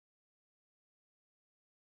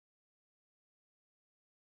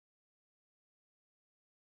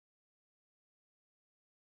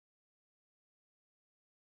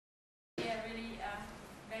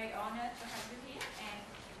honored to have you here, and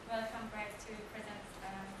welcome Brad to present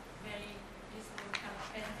a very useful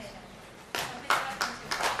presentation. So please welcome to.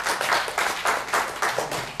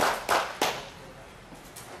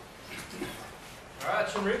 All right,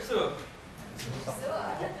 Chum Ripsu.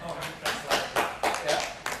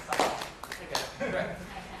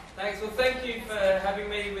 Thanks. Well, thank you for having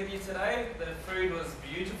me with you today. The food was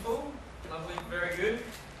beautiful, lovely, very good.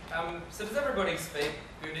 So does everybody speak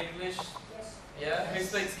good English? Yes. Yeah. Who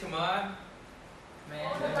speaks Khmer?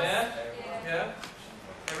 Khmer? Yeah.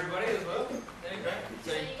 Everybody as well. There you go.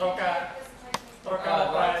 So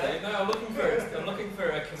I'm looking for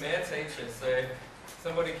a Khmer teacher. So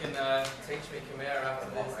somebody can teach me Khmer after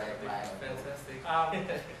this. That'd be fantastic.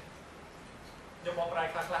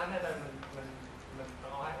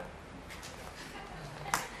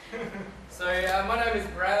 So my name is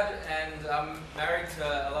Brad, and I'm married to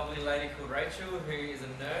a lovely lady called Rachel, who is a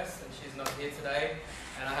nurse, and she's not here today.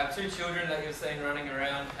 And I have two children that you've seen running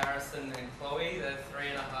around, Harrison and Chloe. They're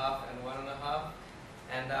 3.5 and 1.5.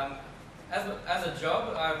 And as a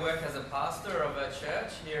job, I work as a pastor of a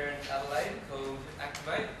church here in Adelaide called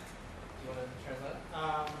Activate. Do you want to translate?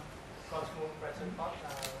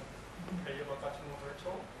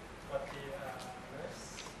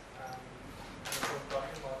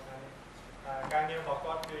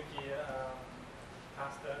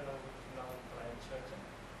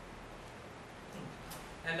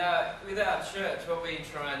 And with our church, what we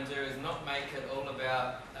try and do is not make it all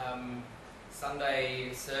about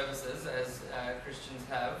Sunday services, as Christians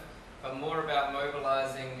have, but more about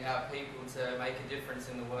mobilising our people to make a difference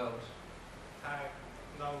in the world.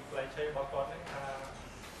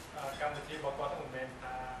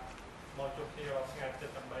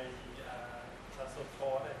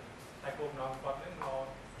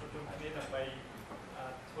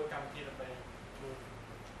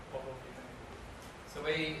 So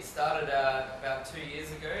we started about 2 years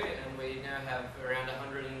ago, and we now have around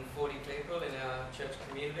 140 people in our church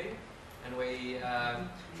community, and we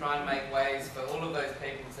try and make ways for all of those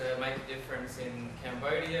people to make a difference in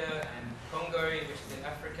Cambodia and Congo, which is in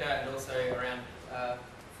Africa, and also around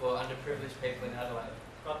for underprivileged people in Adelaide.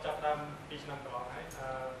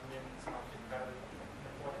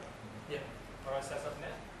 Yeah.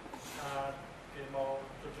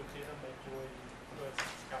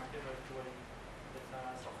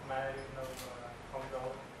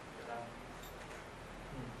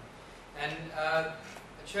 And a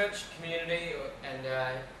church community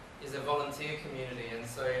is a volunteer community, and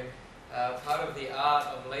so part of the art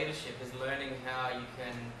of leadership is learning how you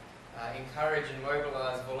can encourage and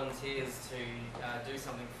mobilise volunteers to do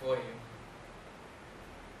something for you.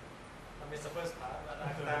 It's the first part, but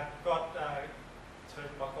I've got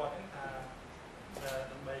church background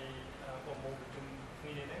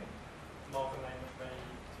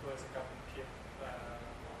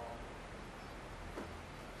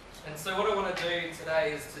And so what I want to do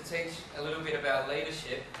today is to teach a little bit about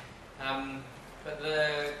leadership, but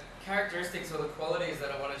the characteristics or the qualities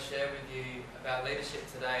that I want to share with you about leadership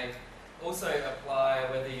today also apply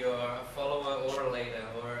whether you're a follower or a leader,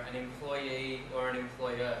 or an employee or an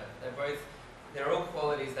employer. They're all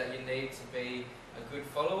qualities that you need to be a good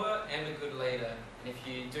follower and a good leader. And if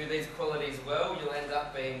you do these qualities well, you'll end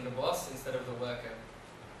up being the boss instead of the worker.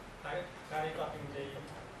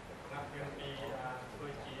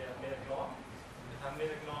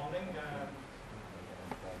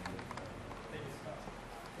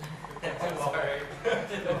 Sorry. You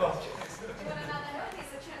want another one?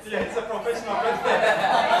 It's a chance. Yeah, it's a professional.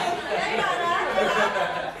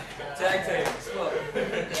 Tag team, squad.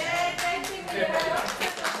 Yeah, tag team.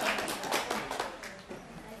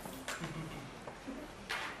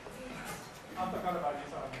 I forgot about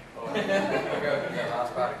this one. We'll go to the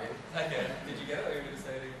last part again. Okay, did you get it or you want to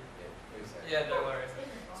say it again? Yeah, please say it. Yeah, no worries.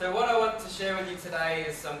 So what I want to share with you today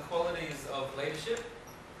is some qualities of leadership.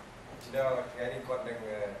 You know, any quite thing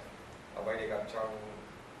away they got trong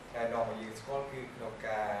cái nọ mà you school cứ nó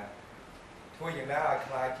cả thôi như nào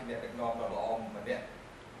khai chỉ để được nọ nó om mà đấy.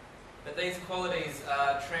 But these qualities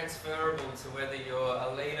are transferable to whether you're a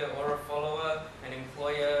leader or a follower, an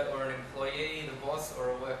employer or an employee, the boss or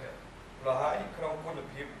a worker. Rồi hãy không có được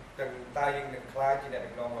hiệp từng tay nhưng được khai chỉ để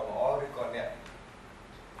được nọ nó lỏ rồi còn nè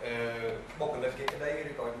một cái cái đấy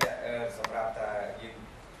rồi còn nè sắp ra ta nhìn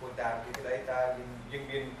full time cái đấy ta nhìn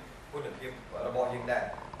viên có được hiệp là bao nhiêu đây.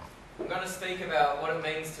 I'm going to speak about what it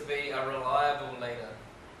means to be a reliable leader.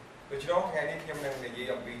 Rồi đó ngày nayខ្ញុំនឹងនិយាយ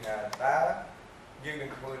អំពីថាតើយើងនឹង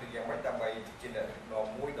ធ្វើយ៉ាងម៉េចដើម្បីជាអ្នកដឹកនាំ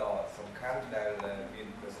មួយដ៏សំខាន់ដែលមាន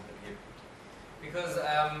ប្រសិទ្ធភាព Because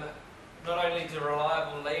not only do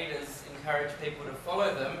reliable leaders encourage people to follow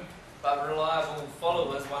them, but reliable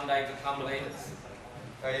followers one day become leaders.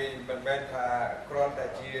 ហើយមិនមែនថាគ្រាន់តែ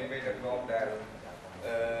ជាមេដឹកនាំដែល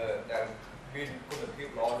ដែលមានគុណភាព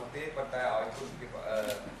ល្អនោះទេប៉ុន្តែឲ្យគុណភាព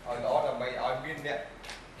ឲ្យល្អដើម្បីឲ្យមានអ្នក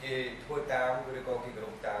គេធ្វើតាមឬក៏គេគោរ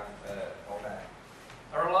ពតាមផងដែរ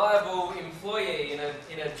A reliable employee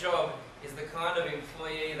in a job is the kind of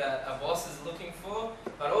employee that a boss is looking for,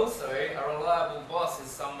 but also a reliable boss is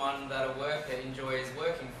someone that a worker enjoys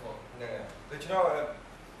working for. ហ្នឹងហើយដូច្នោះ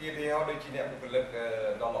ទីនេះហៅដូចជាអ្នកបុគ្គលិក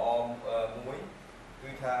ដ៏ល្អមួយគឺ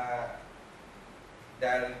ថា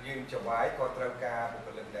ដែលយើងចង្វាយក៏ត្រូវការបុគ្គ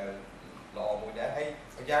លិកដែលល្អមួយដែរហើយ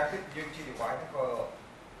ម្យ៉ាងទៀតយើងជាចង្វាយក៏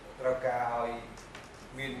ត្រូវការឲ្យ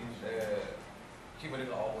មានជាមនុស្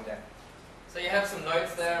សល្អមួយដែរ So you have some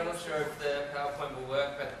notes there. I'm not sure if the PowerPoint will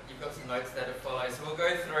work, but you've got some notes there to follow. So we'll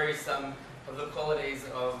go through some of the qualities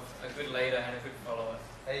of a good leader and a good follower.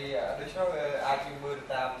 ហើយដូច្នោះអាចជាមើល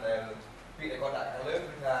តាមពាក្យដែលគាត់ដាក់ខាងលើ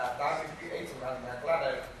គឺថាតើមានពាក្យអីសម្រាប់ថាខ្លះ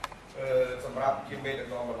ដែលសម្រាប់ជាមេដឹក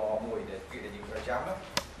នាំល្អមួយដែលពាក្យដែលយើងត្រូវចាំណា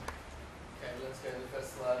Okay, let's go to the first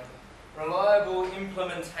slide. Reliable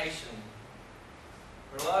implementation.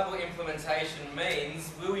 Reliable implementation means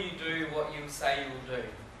will you do what you say you will do?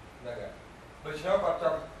 ហ្នឹងហើយដូច្នោះគាត់ច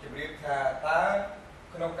ង់ជម្រាបថាតើ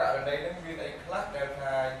ក្នុងករណីនេះមានអីខ្លះដែល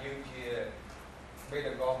ថាយើងជាមេ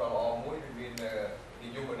ដឹកនាំដ៏ល្អមួយវាមាននិ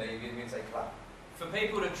យមន័យមានស្អីខ្លះ For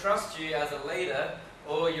people to trust you as a leader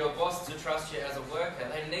or your boss to trust you as a worker,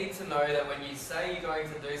 they need to know that when you say you're going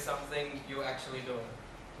to do something, you actually do it.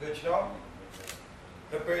 ដូច្នោះ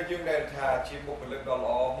ទៅពេលយើងដែលថាជាបុគ្គលិកដ៏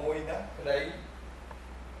ល្អមួយណាក្តី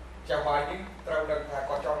ចាំបាយយើងត្រូវដឹងថា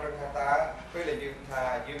គាត់ចង់ដឹងថាតើពេលដែលយើងថា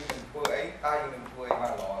យើងនឹងធ្វើអីតើយើងនឹងធ្វើឲ្យបា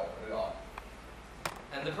នល្អឬអត់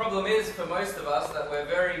And the problem is for most of us that we're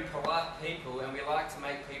very polite people and we like to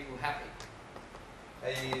make people happy.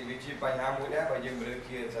 ហើយវាជាបញ្ហាមួយដែរបើយើងមើល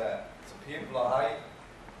ជាសភាពល្អហើយ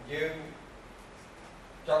យើង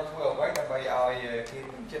ចង់ធ្វើអ្វីដើម្បីឲ្យគេ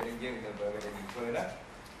ចិត្តនឹងយើងទៅពេលដែលយើងធ្វើណា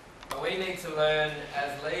But we need to learn as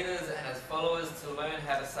leaders and as followers to learn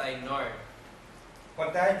how to say no. ប៉ុ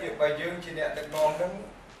ន្តែបើយើងជាអ្នកដឹកនាំនឹង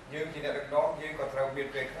យើងជាអ្នកដឹកនាំយើងក៏ត្រូវមាន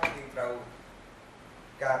ពេលខ្លះយើងត្រូវ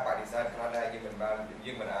ការបដិសេធខ្លះដែរយើងមិន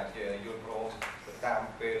អាចយល់ព្រមទៅតាម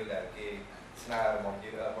ពេលដែលគេស្នើរបស់យើ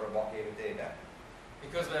ងរបស់គេទេណា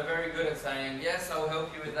Because we're very good at saying, yes, I'll help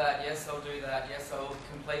you with that, yes, I'll do that, yes, I'll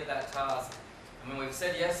complete that task. And when we've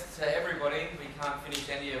said yes to everybody, we can't finish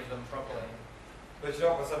any of them properly. ដូច្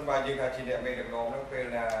នោះបើសិនបើយើងថាជាអ្នកមេដឹកនាំនឹងពេល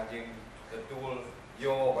ណាយើងទទួលយ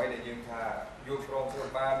កអ្វីដែលយើងថាយល់ព្រមធ្វើ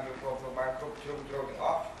បានគ្រប់ជ្រុងជ្រោយទាំងអ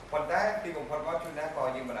ស់ប៉ុន្តែទីបំផុតមកជួនណាក៏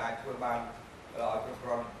យើងមិនអាចធ្វើបានឲ្យគ្រប់គ្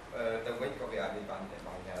រាន់ទៅវិញក៏វាអាចមានបានដែរ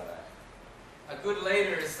A good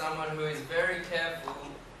leader is someone who is very careful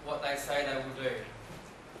what they say they will do.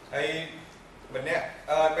 ហើយម្នាក់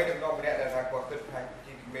មេដឹកនាំម្នាក់ដែលថាគាត់គិតថា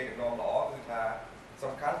ជាមេដឹកនាំល្អគឺថា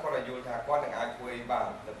សំខាន់គាត់ឲ្យយល់ថាគាត់នឹងអាចធ្វើបាន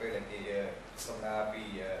ទៅពេលដែលគេសំដៅពី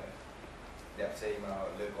អ្នកផ្សេងមក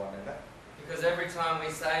លើគាត់ហ្នឹងណា Because every time we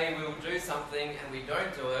say we will do something and we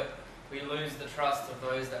don't do it, we lose the trust of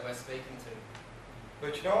those that we're speaking to. ដូ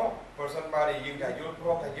ច្នោះប្រសិនបើយើងថាយល់ព្រ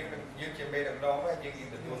មថាយើងជាមេដឹកនាំហើយយើង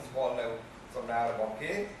ទទួលស្គាល់នៅសំដៅរបស់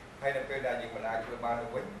គេហើយនៅពេលដែលយើងមិនអាចធ្វើបានទៅ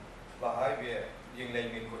វិញដល់ហើយវាយើងលែង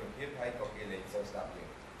មានគុណភាពហើយក៏គេលែងសូវស្ដាប់យើង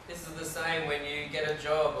This is the same when you get a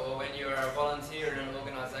job or when you are a volunteer in an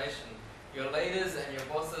organisation. Your leaders and your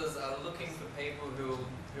bosses are looking for people who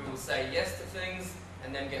will say yes to things and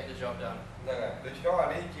then get the job done. ហ្នឹងហើយដូច្នោះអា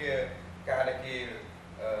នេះជាការដែលគេ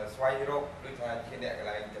ស្វែងរកដូចថាជាអ្នកកន្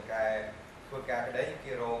លែងតកែធ្វើការក្តី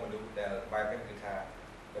គេរកមនុស្សដែលបែបនេះគឺថា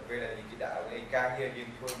ទៅពេលដែលគេដាក់ឲ្យការងារយើង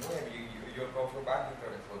ធ្វើមួយហើយយើងយល់ព្រមធ្វើបានគឺត្រូ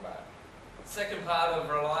វតែធ្វើបាន Second part of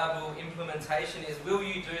reliable implementation is will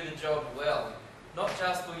you do the job well? Not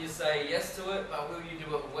just will you say yes to it, but will you do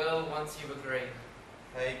it well once you've agreed?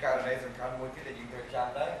 ហើយករណីសំខាន់មួយទៀតដែលយើងត្រូវចាំ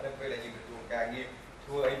ដែរនៅពេលដែលយើងទទួលការងារ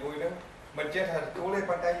ធ្វើអីមួយហ្នឹងមិនចេះថាទទួលទេ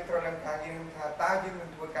ប៉ុន្តែយើងត្រូវនឹងការងារថាតើយើងនឹង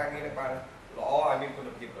ធ្វើការងារនឹងបានល្អហើយមានគុណ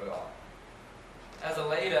ភាពឬអត់ As a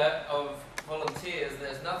leader of volunteers,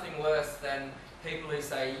 there's nothing worse than people who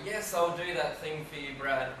say, yes, I'll do that thing for you,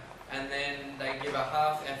 Brad, and then they give a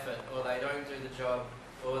half effort, or they don't do the job,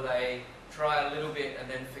 or they try a little bit and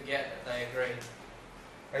then forget that they agreed.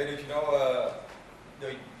 ហើយដូច្នោះដូ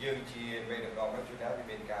ចយើងជាមេដឹកនាំនោះជួនណាវា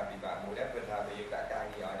មានការពិបាកមួយដែរព្រោះថាបើយើងដាក់ការ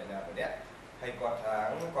ងារឲ្យអ្នកណាម្នាក់ហើយគាត់ថា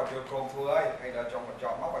គាត់យល់ព្រមធ្វើហើយដល់ចង់បញ្ច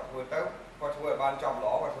ប់មកគាត់ធ្វើទៅគាត់ធ្វើឲ្យបានចប់ល្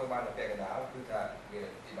អគាត់ធ្វើបានតែពាក់កណ្ដាលគឺថាវា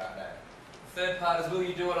ពិបាកដែរ Third part is will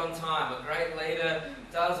you do it on time? A great leader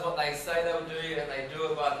does what they say they'll do and they do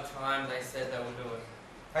it by the time they said they will do it.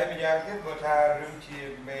 ហើយម្យ៉ាងទៀតគាត់ថារឿងជា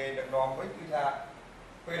មេដឹកនាំវិញគឺថា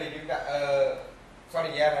ពេលដែលយើងដាក់ស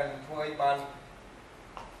ន្យាថាធ្វើឲ្យបាន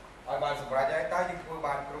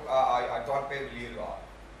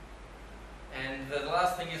And the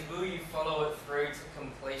last thing is, will you follow it through to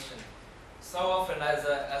completion? So often as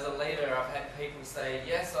a leader, I've had people say,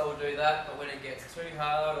 yes, I will do that, but when it gets too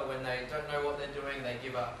hard or when they don't know what they're doing, they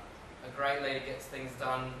give up. A great leader gets things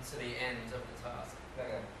done to the end of the task.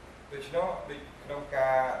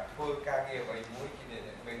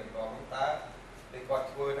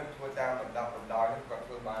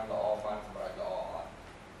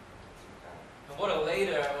 And what a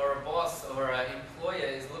leader or a boss or an employer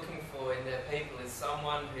is looking for in their people is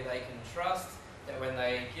someone who they can trust, that when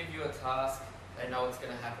they give you a task, they know it's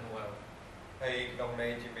going to happen well.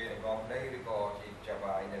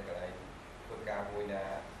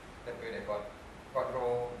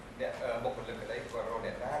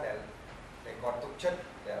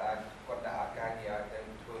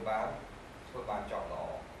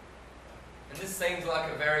 And this seems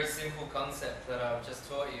like a very simple concept that I've just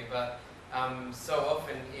taught you, but so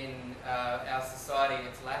often in our society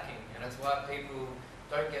it's lacking, and it's why people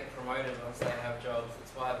don't get promoted once they have jobs.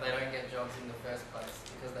 It's why they don't get jobs in the first place,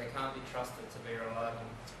 because they can't be trusted to be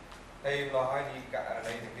reliable.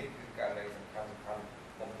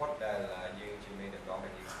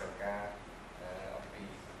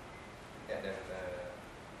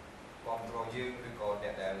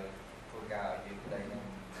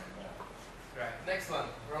 Great. Next one,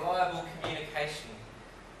 reliable communication.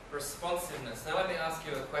 Responsiveness. Now let me ask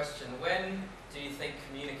you a question. When do you think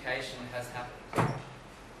communication has happened?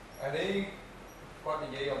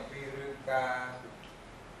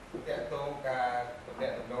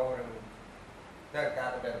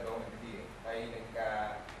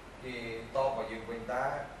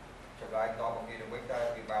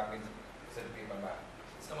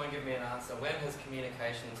 Someone give me an answer. When has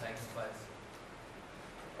communication taken place?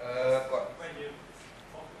 When you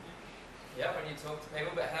talk to people, Yeah, when you talk to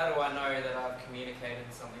people, but how do I know that I've communicated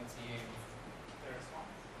something to you? the response.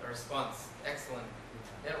 A response. Excellent.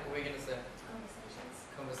 Yeah, what were we going to say? Conversations.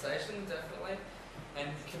 Conversation, definitely. And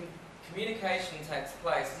communication takes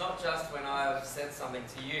place not just when I've said something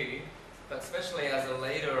to you, but especially as a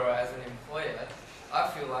leader or as an employer. I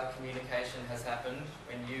feel like communication has happened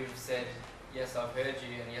when you've said, yes, I've heard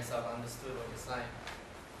you, and yes, I've understood what you're saying.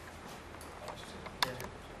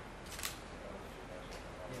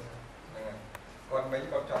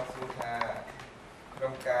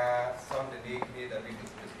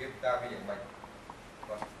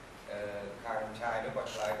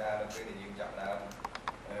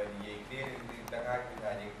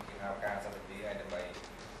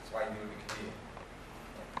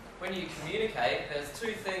 When you communicate, there's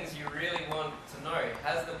two things you really want to know.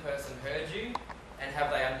 Has the person heard you, and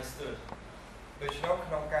have they understood?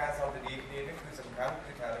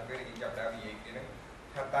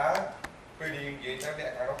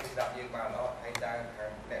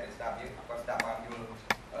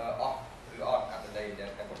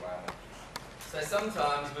 So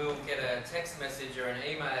sometimes we'll get a text message or an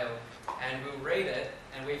email and we'll read it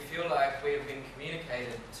and we feel like we've been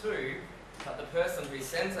communicated to, but the person who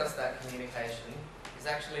sends us that communication is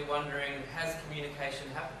actually wondering, has communication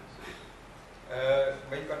happened?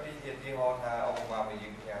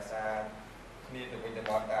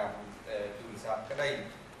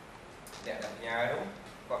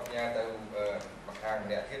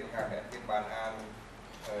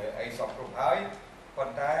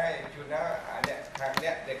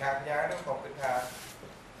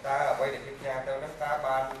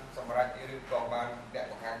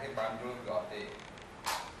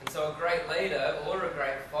 And so a great leader or a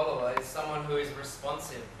great follower is someone who is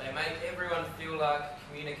responsive. They make everyone feel like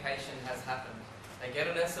communication has happened. They get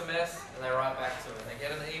an SMS and they write back to it. They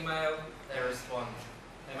get an email, they respond.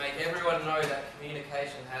 They make everyone know that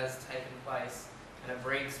communication has taken place, and it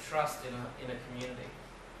breeds trust in a community.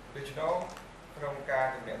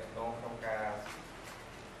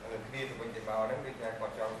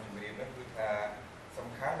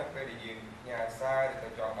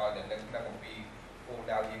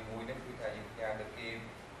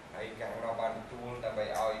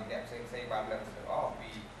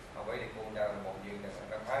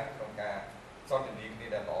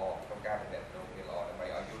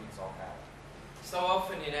 So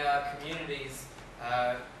often in our communities,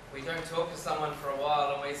 we don't talk to someone for a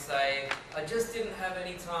while and we say, I just didn't have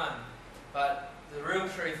any time. But the real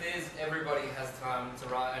truth is everybody has time to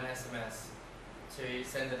write an SMS, to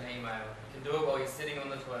send an email. You can do it while you're sitting on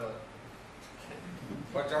the toilet.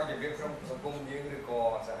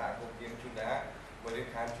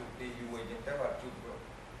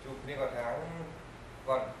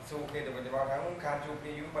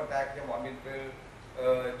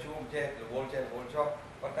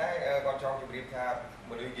 còn tại còn trong cái việc là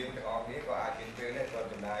một đôi dương từ ông ấy có ai kiến phê này còn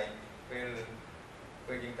từ này phê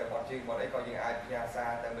những cái bọn chim bọn đấy có những ai nhà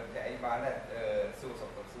xa tại mình sẽ bán này xua sọc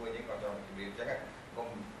sọc xua những còn trong cái việc chắc là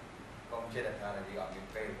không chia đặt là gì gọi kiến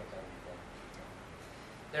phê còn trong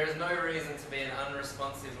There is no reason to be an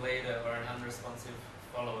unresponsive leader or an unresponsive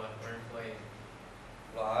follower or employee.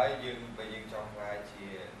 Loại dương bây giờ trong lại chỉ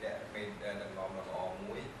để mình đừng làm là bỏ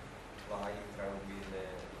mũi loại dương trâu mình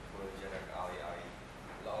vừa cho được ai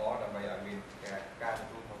lõ là bây giờ mình ca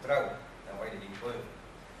tu không trâu là bây giờ đi phương.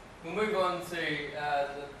 We'll move on to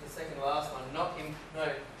the second last one. Go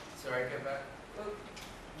back.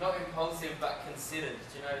 Not impulsive but considered.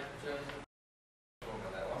 Do you know?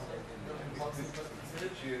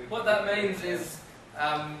 What that means is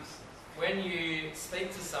when you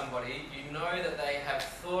speak to somebody, you know that they have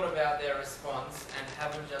thought about their response and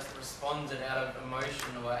haven't just responded out of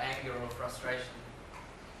emotion or anger or frustration.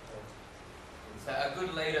 So a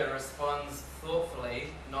good leader responds thoughtfully,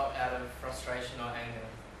 not out of frustration or anger.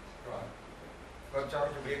 Right. Còn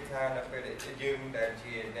trong cái việc là về để dương để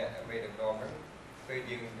chia để về được đó về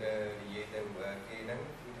dương gì từ khi nó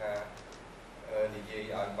là gì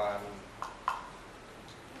ở bàn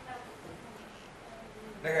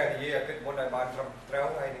nó là gì cái món đại bàn trong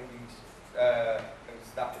trâu hay những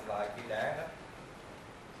stop lại khi đá đó.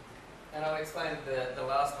 And I'll explain the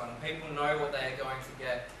last one. People know what they are going to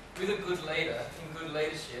get. With a good leader, in good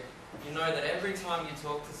leadership, you know that every time you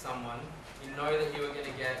talk to someone, you know that you are going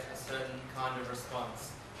to get a certain kind of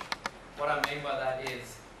response. What I mean by that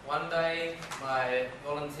is, one day my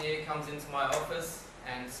volunteer comes into my office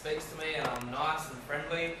and speaks to me and I'm nice and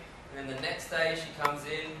friendly, and then the next day she comes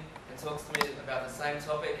in and talks to me about the same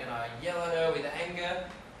topic and I yell at her with anger.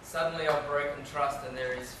 Suddenly I've broken trust and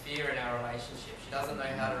there is fear in our relationship. She doesn't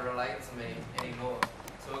know how to relate to me anymore.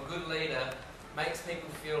 So a good leader makes people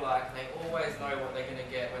feel like they always know what they're going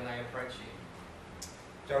to get when they approach you.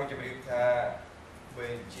 Trong cái việc là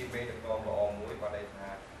về chi về được ngon và ổn mũi vào đây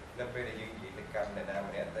là nên về để dương gì để cầm để làm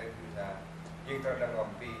để tớiคือlà dương trâu đang làm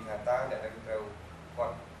vì là ta để đang trâu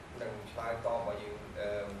còn đừng sai to vào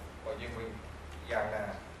dương mình dạng là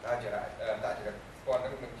ta chỉ là con nó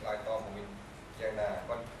mình sai to của mình dạng là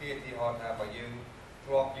con kia thì họ là vào dương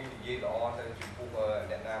lọp dương gì đó từ chụp phù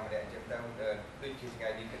để làm để chân đâu đôi khi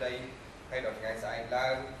ngày đi cái đây hay đợt ngày sai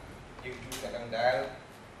la dương là đang đá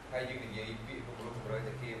hay dương gì bị phụ lục rồi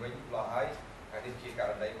thì kia với lo ấy hay đi kia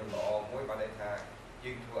cả đây mình lo mối vào đây là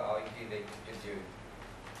dương thua ở kia đây trên trường.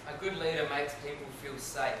 A good leader makes people feel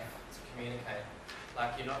safe to communicate,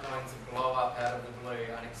 like you're not going to blow up out of the blue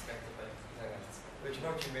unexpectedly. Vì nó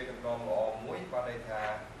chỉ về được ngon lo mối vào đây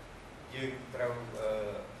là dương trâu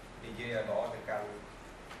đi về đó thì cần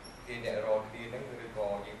khi để rồi khi nó người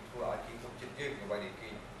có dương thua ở kia không chết dương như vậy thì khi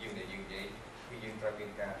dương để dương vậy khi dương trâu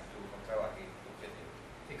viên cả tu không trâu ở kia không chết dương.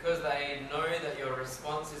 Because they know that your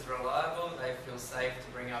response is reliable, they feel safe to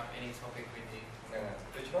bring up any topic with you.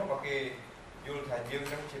 Vì nó mà khi dù là dương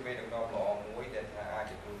nó chỉ về được ngon lo mối để là ai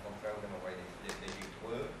thì tu không trâu nhưng mà vậy để dương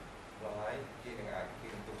thua lo ấy khi đừng ai khi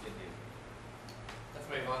không chết dương. Let's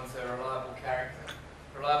move on to reliable character.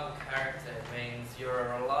 Reliable character means you're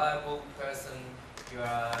a reliable person.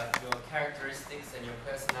 Your characteristics and your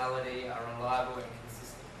personality are reliable and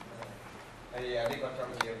consistent. Thì đi còn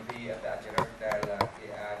trong nhiều khi đã chỉ là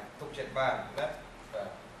cái thúc chết ban đó.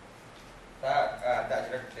 Ta đã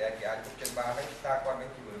chỉ cái thúc chết ban đấy ta quan đến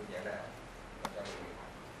chỉ được như nào.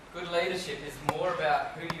 Good leadership is more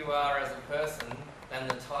about who you are as a person than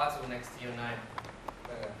the title next to your name.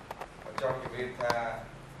 Trong cái việc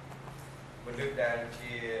mình được đàn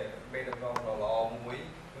chỉ bên đồng nông lo muối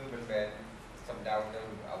cứ bên bên sầm đào từ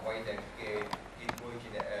ở quay để cái muối chỉ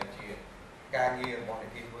để chỉ ca nghi bọn này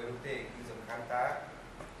cái muối lúc thế cứ sầm khán tá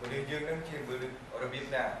mình được dương nó chỉ mình được ở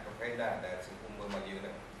Việt Nam còn cái là để sử dụng mà dương nữa.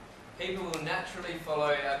 People will naturally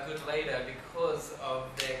follow a good leader because of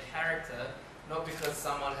their character, not because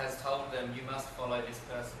someone has told them you must follow this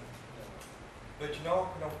person. Đôi nó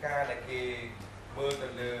nông ca là cái mơ từ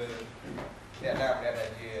để làm để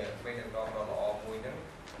chỉ bên được nông lo muối nữa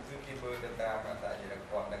cứ khi mơ được ta mà tại chỉ là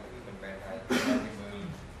còn là cứ mình bên này thì mơ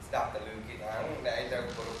đạp từ lưng khi tháng để cho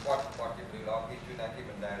một quạt chỉ lưng đó khi chúng ta khi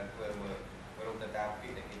mình đang vừa lúc từ đào khi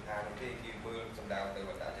để khi tháng khi mơ sầm đào từ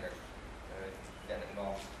mình đã chỉ là để được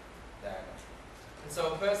nông. And so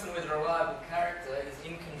a person with reliable character is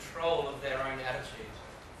in control of their own attitude.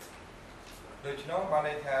 Đôi nó ban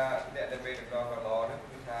đây tha để về được nông và lo đó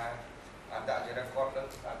cứ tha đã chỉ là con đó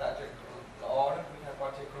đã chỉ lo đó cứ tha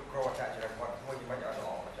con chỉ cro đã chỉ là con thôi nhưng mà nhỏ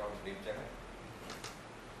lo cho điểm chân.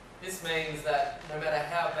 This means that no matter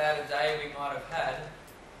how bad a day we might have had,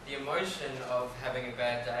 the emotion of having a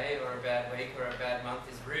bad day or a bad week or a bad month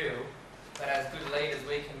is real, but as good leaders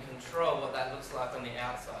we can control what that looks like on the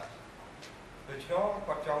outside. ដូច្នោះ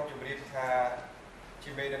គាត់ចង់ជម្រាបថា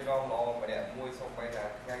ជាមេដឹកនាំល្អម្នាក់មួយសូម្បីតែ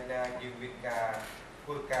ថ្ងៃណាយើងមានការធ្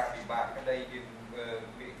វើការពិបាកក្តីយើង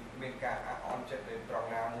មានការអន់ចិត្តនៅត្រង់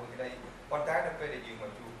ណាមួយក្តីប៉ុន្តែនៅពេលដែលយើងម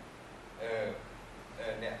កជួប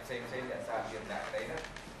អ្នកផ្សេងអ្នកសាធារណៈក្តីណា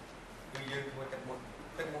គឺយើងធ្វើទឹក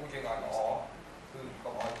មុខយើងឲ្យល្អគឺ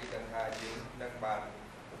កុំឲ្យគេដឹងថាយើងនឹងបាន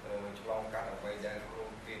ឆ្លងកាត់អ្វីដែលគ្រោ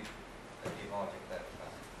ងគេទីហោចឹងទៅ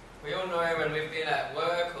We all know when we've been at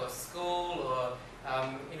work or school or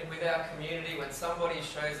with our community, when somebody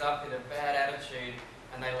shows up in a bad attitude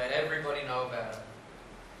and they let everybody know about it.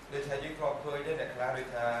 ដូចថាយើងធ្លាប់ឃើញទេអ្នកខ្លះដូច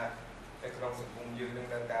ថានៅក្នុងសង្គមយើងនឹង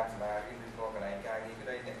នៅតាមសាលារៀនឬក៏កន្លែងការងារក្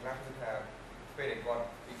តីអ្នកខ្លះគឺថាពេលដែលគាត់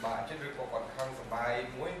ពិបាកចិត្តឬក៏គាត់ខឹងសម្បាយ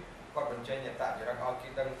មួយគាត់បញ្ចេញអត្តចរិតឲ្យគេ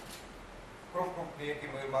ដឹងគ្រប់គ្នាគេ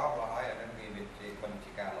មើលមកប្រហែលអានឹងវាមិន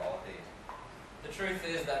ជាការល្អទេ The truth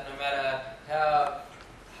is that no matter how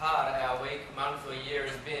hard our week, month or year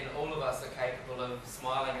has been, all of us are capable of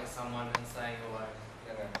smiling at someone and saying hello.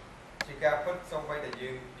 ជាការពិតសូម្បីតែយើ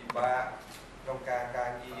ងពិបាកក្នុងការងា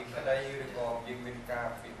រក្តីឬក៏យើងមានការ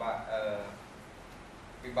ពិបាក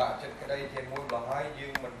ចិត្តក្តីជាមួយបើហើយយើ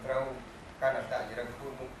ងមិនត្រូវការអត្តចរិតខ្លួ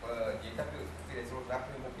នមុខនិយាយទៅគឺពីស្រួលស្ដាប់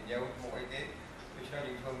គឺមុខប្រយោជន៍មុខអីទេដូច្នេះ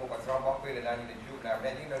យើងធ្វើមុខអស្រោបបោះពេលដែលយើងជួបណាម្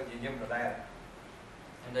នាក់យើងនៅជាញឹមដដែល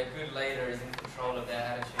And a good leader is in control of their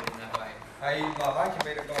attitude in that way. ហើយបើហើយជា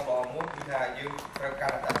មេដឹកនាំល្អមួយគឺថាយើងត្រូវកា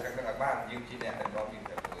រអត្តចរិតនឹងឲ្យបានយើងជាអ្នកដឹកនាំយើង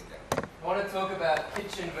ត្រូវធ្វើចឹង I want to talk about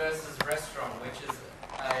kitchen versus restaurant, which is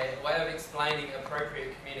a way of explaining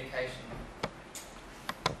appropriate communication.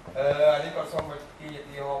 នេះក៏សូមជា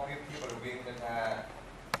ទីហោប្រៀបធៀបរវាងទៅថា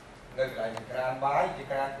នៅកន្លែងក្រានបាយជា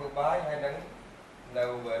ក្រានធ្វើបាយហើយនឹងនៅ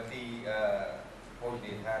ទីភោជ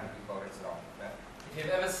នីយដ្ឋានឬក៏ restaurant ណា If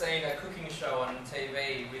you've ever seen a cooking show on TV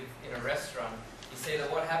in a restaurant, you see that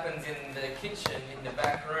what happens in the kitchen, in the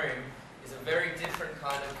back room, is a very different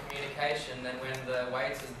kind of communication than when the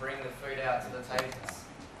waiters bring the food out to the tables.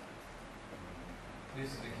 This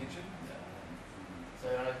is the kitchen. So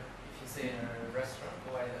if you see in a restaurant,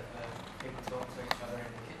 the way that the people talk to each other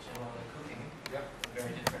in the kitchen while they're cooking, Yep. is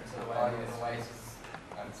very different to the way the waiters.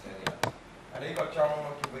 Understand, yeah. អានេះក៏ចង់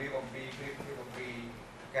ជម្រាបអំពីប្រៀបធៀបអំពី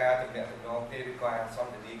ការទំនាក់ទំនងទេឬក៏អស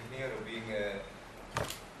ន្តិភាពគ្នារវាង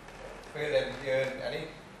ពេលដែលអានេះ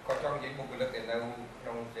ក៏ចង់និយាយបុគ្គលិកដែលនៅក្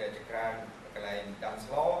នុងជាក្រានកន្លែងដាំ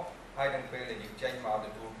ស្លហើយនឹងពេលដែលយើងចេញមកទ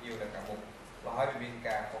ទួលភ្ញៀវនៅខាងមុខបើហើយវាមាន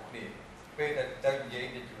ការខុសគ្នាពេលដែលទៅនិយាយ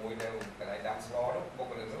ជាមួយនៅកន្លែងដាំស្លនោះបុគ្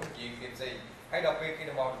គលិកនោះនិយាយគ្នាផ្សេងហើយដល់ពេលគេ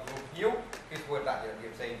មកទទួលភ្ញៀវគេធ្វើដាក់ជា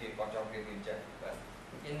ផ្សេងទៀតគាត់ចង់រៀនចេះបាទ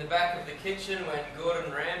In the back of the kitchen, when Gordon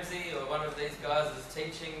Ramsay or one of these guys is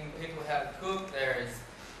teaching people how to cook, there is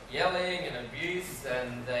yelling and abuse, and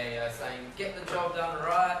they are saying, get the job done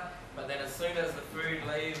right. But then as soon as the food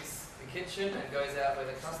leaves the kitchen and goes out where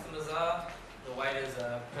the customers are, the waiters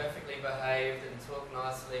are perfectly behaved and talk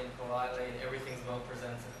nicely and politely, and everything's well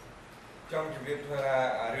presented. ចង់ជម្រាប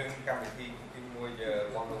ថារឿងកម្មវិធី cooking មួយរ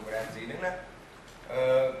បស់លោក Ramsay ហ្នឹងណា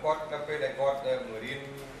គាត់ដល់ពេលដែលគាត់មករៀន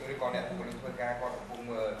ឬក៏អ្នកធ្វើការគាត់កំពុង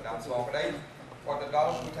ដាំស្លក្តីគាត់ទៅដ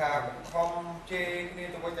ល់គឺថាខំជេរគ្នា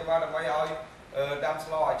ទៅវិញទៅមកដើម្បីឲ្យដាំ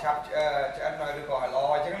ស្លឲ្យឆាប់ឆ្អិនហើយឬក៏ឲ្យល្អ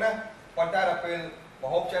អញ្ចឹងណាប៉ុន្តែដល់ពេលម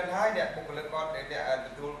ហូបចិនហើយអ្នកបុគ្គលិកគាត់អ្នកទ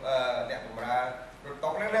ទួលអ្នកបម្រើរតុ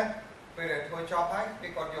កហ្នឹងណាពេលដែលធ្វើចប់ហើយពេ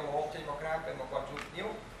លគាត់យកម្ហូបចេញមកក្រៅពេលមកគាត់ជួបភ្ញៀវ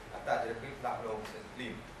អត្តចរិតពីផ្លាស់ប្ដូរលី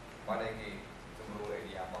បបានតែគេសម្រួល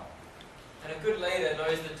អីយ៉ាងមក And a good leader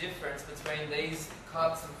knows the difference between these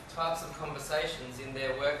types of conversations in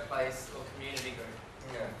their workplace or community group.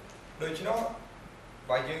 ដូច្នោះ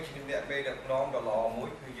បើយើងជាអ្នកមេដឹកនាំដ៏ល្អមួយ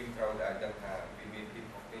គឺយើងត្រូវតែដឹងថាវាមានពី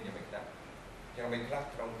ខុសគ្នាយ៉ាងម៉េចខ្លះ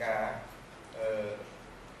ក្នុងការ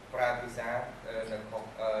ប្រើភាសា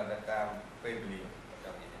នៅតាមពេលវេលា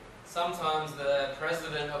Sometimes the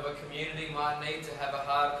president of a community might need to have a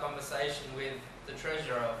hard conversation with the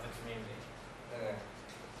treasurer of the community.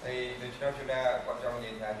 ហើយដូច្នោះជួនណាគាត់ចង់និ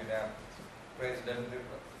យាយថាជួនណា president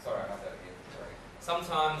sorry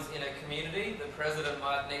Sometimes in a community the president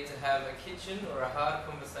might need to have a kitchen or a hard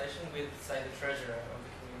conversation with say the treasurer of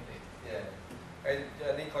the community. Yeah. ហើយ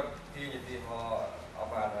នេះគាត់ទីនិយាយហៅអ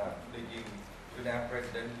បអរដូចយើងជួនណា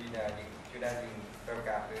president ជួនណាយើងត្រូវ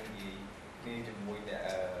ការពេលនិយាយគ្នាជាមួយអ្នក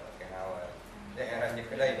គេហៅអ្នកអរញ្ញ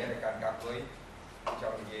ក្តីអ្នកការកាប់លុយច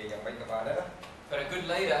ង់និយាយយ៉ាងម៉េចក៏បានដែរណា But a good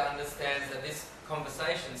leader understands that this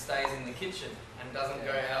conversation stays in the kitchen and doesn't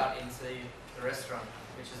go out into the restaurant,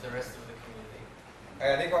 which is the rest of the community. ហើ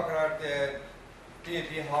យនេះក៏គាត់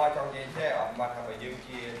ទីហោចង់និយាយថាអត់មកថាបើយើង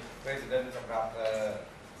ជា president សម្រាប់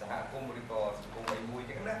សហគមន៍ឬក៏សង្គមមួយ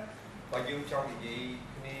ចឹងណាបើយើងចង់និយាយ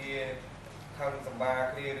គ្នា ทางสมาค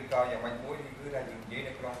ดีหรือก็อย่างมันมุ้ยคือได้ยิงยีใน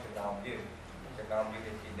กล้องจะนำยืนจะนำยืนใน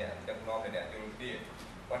ทีเนี่ยจะนำในเนี่ยอยู่ดี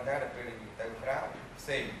วันนั้นเป็นเติมพระ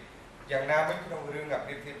สี่อย่างน้ำไม่ต้องเรื่องกับเ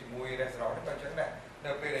รียบเทียบจมูกได้สระนั่นก็ฉันน่ะเร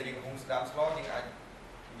าเป็นยิงหงสดามสล้อยิงอัน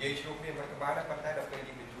ยิงชุบนี่มันก็มาแล้ววันนั้นเราเป็น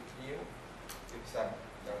ยิงเป็นชุบนิ้วยิงสั่น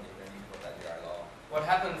เรายิงเป็นยิงคนละอย่างรอ What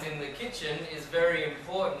happens in the kitchen is very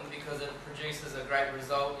important because it produces a great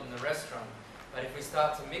result in the restaurant. But if we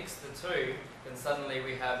start to mix the two, then suddenly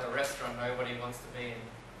we have a restaurant nobody wants to be in.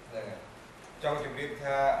 trong trường hợp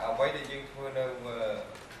tha với đại dương thua nơi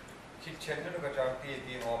kitchen nó có trong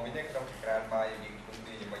thì họ mới nhắc trong tràn bài dương công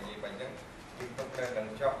ty mà gì bệnh nhân dương công ty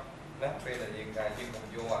cần cho nó về là dương đại dương cùng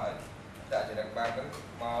vô ở tại chỉ đặt ba cái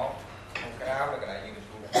máu không cao là cái đại dương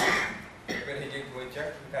thua về thì dương thua chắc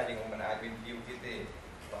chúng ta dương không mình ai bên yêu cái gì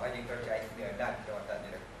và dương cho chạy thì ở đặt cho tại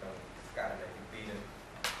chỉ đặt cả là công ty nữa.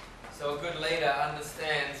 So a good leader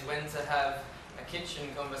understands when to have a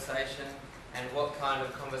kitchen conversation and what kind of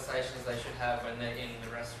conversations they should have when they're in the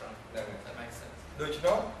restaurant. That makes sense. Đôi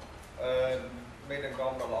chút bên đằng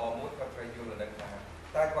con là muốn con phải vô là đằng nào,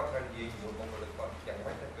 tai con cần gì nhiều con được con chẳng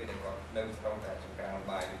phải là bên đằng con nâng trong là trong cao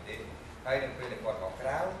bài như thế, hay là bên đằng con có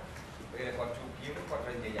kháo, bên đằng con chụp kiếm con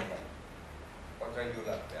phải gì vậy, con phải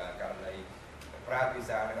vô là cả này, pra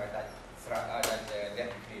visa nó gọi là net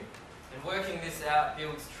kia. And working this out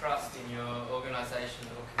builds trust in your organisation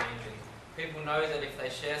or community. People know that if they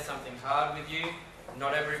share something hard with you,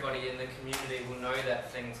 not everybody in the community will know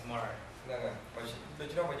that thing tomorrow. Tôi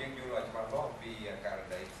chỉ nói mà dân du là cho bạn đó vì cả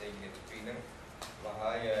đời xây dựng vì nó là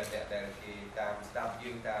hơi đẹp đẹp thì tam tam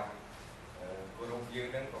dương tam cô đông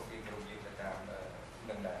dương nó có khi cô đông dương là tam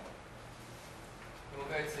nâng đàn. We'll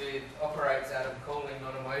go to operates out of calling,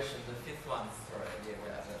 not emotion, the fifth one.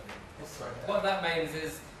 What that means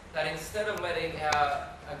is that instead of letting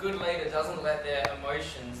a good leader doesn't let their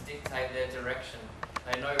emotions dictate their direction.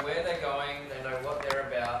 They know where they're going, they know what they're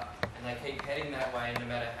about, and they keep heading that way no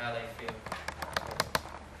matter how they feel.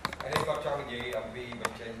 Anh ấy có cho cái gì vì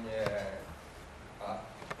bên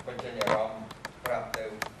trên nhà rong làm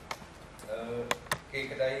từ khi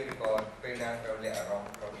cái đây còn bên đang rồi lẹ rong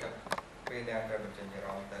rồi chắc bên đang rồi bên trên nhà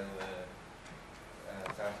rong từ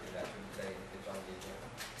sao thì là đây để cho gì chứ.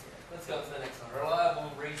 Let's go to the next one.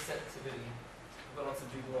 Reliable receptivity. I've got lots of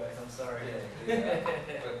big words, I'm sorry.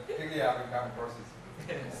 But think the outcome process.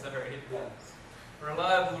 Sorry.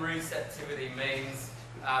 Reliable receptivity means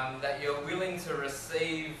that you're willing to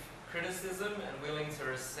receive criticism and willing to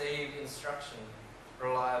receive instruction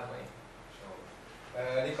reliably.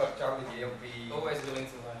 Đi còn trong cái gì vì Always willing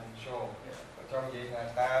to learn. Sure. Trong gì là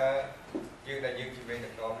ta dương là dương chỉ về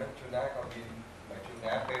được rồi đó, chúng ta còn viên mà chúng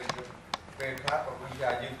ta về pháp và bây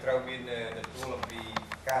giờ dương trâu viên được tu làm vì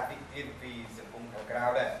ca tích tiên vì sự cung thằng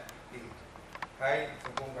cao đây thì hay sự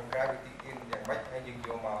cung thằng cao vì tích tiên dạng bách hay dương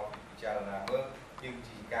vô màu chờ là bước dương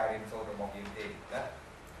chỉ cao lên sâu rồi một dương tiền đó.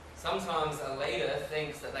 Sometimes a leader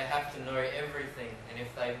thinks that they have to know everything, and if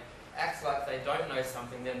they act like they don't know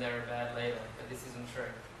something, then they're a bad leader. But this isn't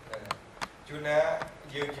true. Chúng ta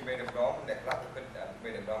dương chỉ về được đó để lắp được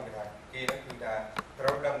về được đó thì là kia đó chúng ta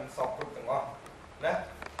trâu đâm sọc rút từng ngón đó.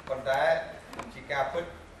 Còn ta chỉ ca phứt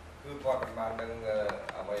cứ còn mà đừng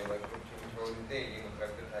ở vậy vậy cũng chung như thế nhưng mà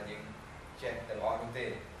cần là những chuyện từng ngón như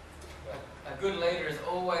thế. A good leader is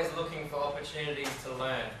always looking for opportunities to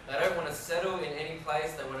learn. They don't want to settle in any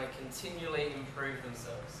place, they want to continually improve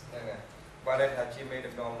themselves. Và đây là chi mê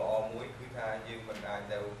được đó lọ mũi cứ tha nhưng mình ai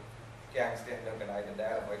đâu càng xem đâu cái này mình đã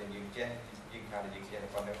là vậy là những chuyện nhưng thà là những chuyện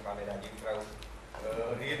còn đây là những trâu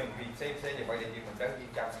riêng là vì xem như vậy là những mình đang đi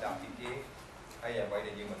chăm sóc cái hay là vậy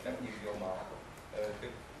là những mình đang đi vô mà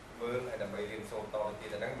cái bơm hay là vậy riêng sâu to thì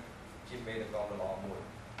là đang chi mê được đó lọ mũi.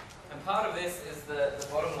 And part of this is the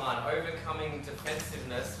bottom line, overcoming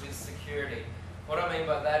defensiveness with security. What I mean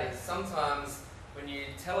by that is sometimes when you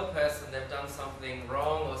tell a person they've done something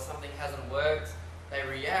wrong or something hasn't worked, they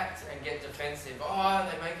react and get defensive. Oh,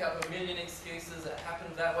 they make up a million excuses, it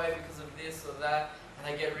happened that way because of this or that, and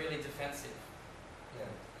they get really defensive.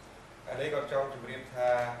 Ở đây còn trong chủ điểm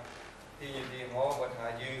tha thì như thì họ vẫn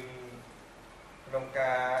thà dương nông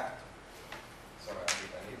ca. Sorry,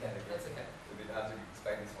 That's okay. A bit hard to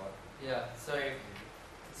explain this one. Yeah, so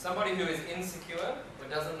somebody who is insecure or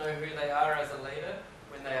doesn't know who they are as a leader,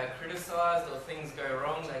 when they are criticized or things go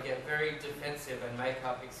wrong, they get very defensive and make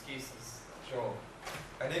up excuses. Sure.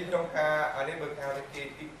 Anh ấy trong ca, anh ấy bực cao cái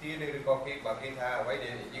tí này có cái bảo cái tha vậy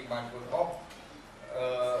để những bạn vừa ốp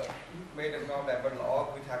bây được ngon để vẫn lõ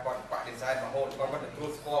cứ tha còn bạn để sai mà hôn con vẫn được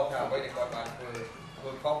close call tha vậy để còn bạn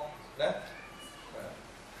vừa khóc đấy.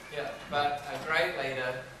 Yeah, but a great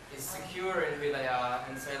leader is secure in who they are,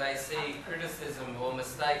 and so they see criticism or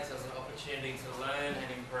mistakes as an opportunity to learn and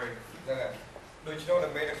improve. ដូច្នោះដើ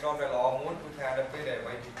ម្បីដឹកនាំដែលល្អមួយគឺថានៅពេលដែលអ្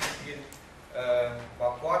វីជាទៀនបើ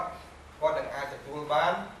គាត់នឹងអាចទទួលបា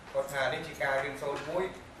នគាត់ថានេះជាការរៀនសូត្រមួយ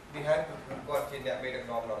នេះហើយគាត់ជាអ្នកមេដឹក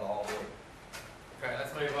នាំដ៏ល្អមួយ Okay,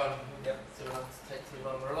 let's move on. Yep. So not to take too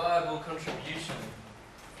long. Reliable contribution.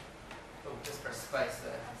 Oh, just press space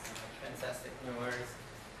there. Fantastic. No worries.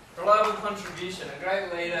 Reliable contribution. A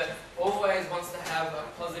great leader always wants to have a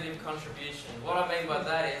positive contribution. What I mean by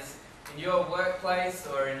that is, in your workplace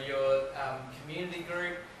or in your community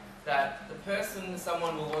group, that the person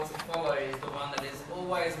someone will want to follow is the one that is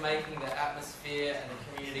always making the atmosphere and the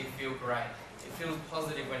community feel great. It feels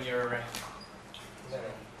positive when you're around.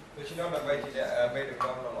 ដូច្នោះដើម្បីជាមេដឹក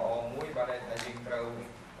នាំដ៏ល្អមួយបាទដែលយើងត្រូវ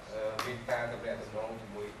មានការទំនាក់ទំនងជា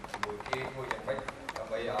មួយគេមួយយ៉ាងម៉េចដើ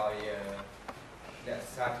ម្បីឲ្យអ្នក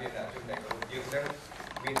សាធារណជនដែលគ្រប់យើងនឹង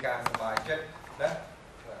មានការសប្បាយចិត្តណា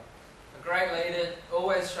A great leader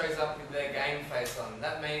always shows up with their game face on.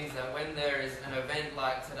 That means that when there is an event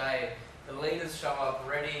like today, the leaders show up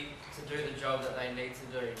ready to do the job that they need to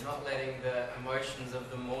do, not letting the emotions of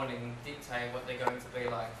the morning dictate what they're going to be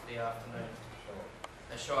like for the afternoon.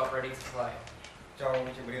 They show up ready to play. ចង់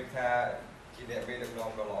ជំរាបថាជាអ្នកមេដឹកនាំ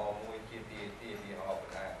ដ៏ល្អមួយជាទីហោ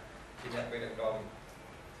ថាជាអ្នកមេដឹកនាំ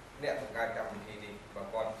អ្នកបង្កើតកម្មវិធីនេះបើ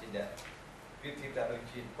គាត់ជាអ្នកប្រៀបធៀបថាដូច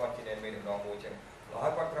ជាគាត់ជាអ្នកមេដឹកនាំមួយចឹងហើ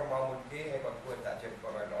យគាត់ប្រមមកមុនគេហើយគាត់ធ្វើតាចិត្តគា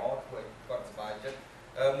ត់ឲ្យល្អធ្វើឲ្យគាត់សប្បាយចិត្ត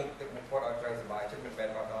មុខទឹកមុខគាត់ឲ្យត្រូវសប្បាយចិត្តមិនមែន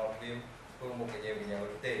គាត់ដល់ព្រាមធ្វើមុខកញ្ញើ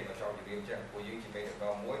ទេបើចង់ជំរាបចឹងព្រោះយើងជាមេដឹក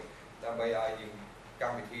នាំមួយដើម្បីឲ្យយើងក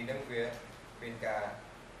ម្មវិធីហ្នឹងវាមានការ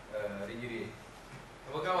រីករាយ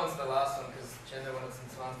We'll go on to the last one because Chenda wanted some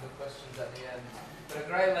time for questions at the end. But a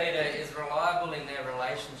great leader is reliable in their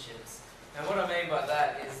relationships. And what I mean by that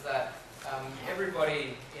is that everybody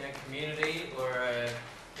in a community or a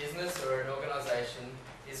business or an organisation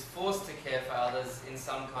is forced to care for others in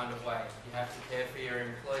some kind of way. You have to care for your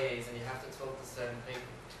employees and you have to talk to certain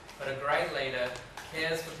people. But a great leader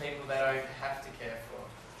cares for people they don't have to care for.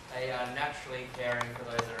 They are naturally caring for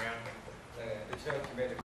those around them.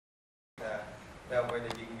 ដើម្បី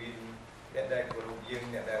ដែលយើងមានអ្នកដែលគោរពយើង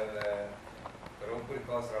អ្នកដែលគោរពឬ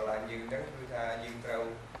ក៏ស្រឡាញ់យើងហ្នឹងគឺថាយើងត្រូវ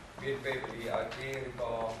មានពេលវេលាឲ្យគេឬ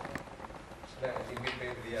ក៏យើងមានពេ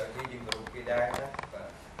លវេលាឲ្យគេយើងគោរពគេដែរណាបាទ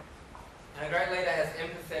And a great leader has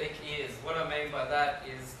empathetic ears. What I mean by that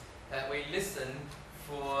is that we listen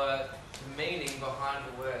for the meaning behind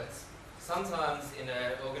the words. Sometimes in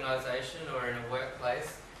an organisation or in a workplace,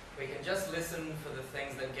 we can just listen for the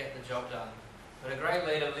things that get the job done. But a great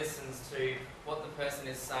leader listens to what the person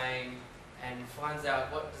is saying and finds out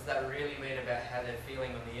what does that really mean about how they're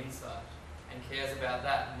feeling on the inside and cares about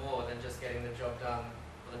that more than just getting the job done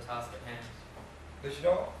for the task at hand. ដូច្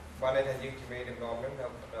នោះបានន័យថាយើងជាមេដឹកនាំហ្នឹង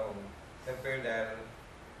នៅពេលដែល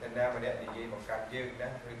ណាម្នាក់និយាយបង្កើតយើងណា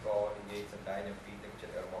ឬក៏និយាយសម្ដែងអំពីទឹកចិ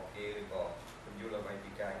ត្តរបស់គេឬក៏ពន្យល់អ្វីពី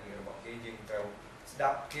ការងាររបស់គេយើងត្រូវស្ដា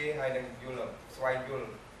ប់គេហើយនឹងយល់ស្វែងយល់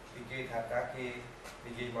ពីគេថាតើគេ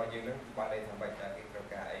និយាយមកយើងហ្នឹងបានន័យថាបែបណាគេត្រូវ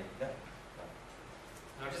ការអីណា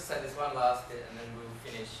I'll just say this one last bit and then we'll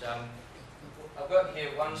finish. I've got here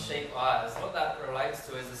one sheep eyes. What that relates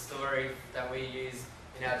to is a story that we use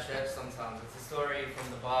in our church sometimes. It's a story from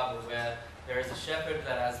the Bible where there is a shepherd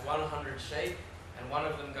that has 100 sheep and one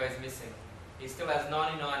of them goes missing. He still has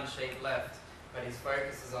 99 sheep left, but his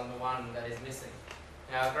focus is on the one that is missing.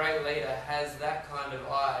 Now a great leader has that kind of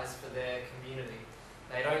eyes for their community.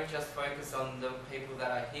 They don't just focus on the people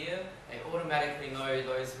that are here, they automatically know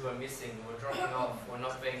those who are missing or dropping off or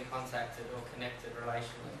not being contacted or connected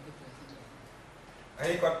relationally. ហើ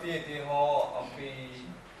យគាត់ទីហោអំពី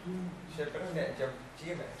shepherd អ្នកចាំជា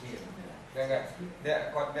អ្នកជាហ្នឹងហើយអ្នក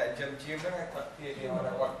គាត់អ្នកចាំជាហ្នឹងហើយគាត់ទីហោ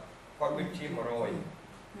ថាគាត់មានជា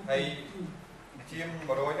100ហើយជា100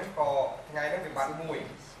ហ្នឹងក៏ថ្ងៃហ្នឹងវាបាត់មួយ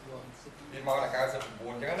វាមកដល់99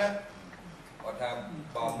អញ្ចឹងណាគាត់ថា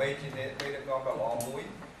បើមេជាមេដឹកនាំដ៏ល្អមួយ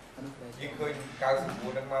យើងឃើញ99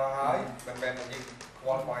ហ្នឹងមកហើយមិនមែនថាយើងខ្វ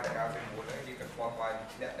ល់ខ្វាយតែ99ហ្នឹងយើងក៏ខ្វល់ខ្វាយ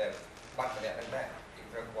អ្នកដែលបាត់ម្នាក់ហ្នឹងដែរយើង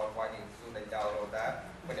ត្រូវខ្វល់ខ្វាយយើងសួរតែចោលរត់តា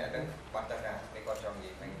ម្នាក់ហ្នឹងបាត់ទៅណានេះគាត់ចង់និ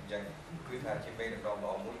យាយថាអញ្ចឹងគឺថាជាមេដឹកនាំល្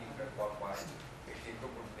អមួយយើងត្រូវខ្វល់ខ្វាយពីទីគ្រ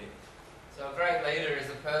ប់គ្នា So a great leader is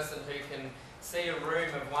a person who can see a room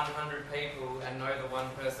of 100 people and know the one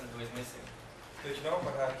person who is missing. ដូច្នោះ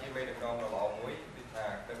គាត់ថាជាមេដឹកនាំដ៏ល្អមួយគឺថា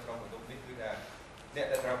នៅក្នុងបន្ទប់នេះគឺថាអ្នក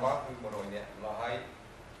ដែលត្រូវមកគឺ100នាក់ឡើយហើយ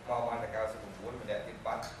មកបានតែ99ម្នាក់ទៀត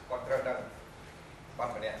បាត់គាត់ត្រូវដឹងបា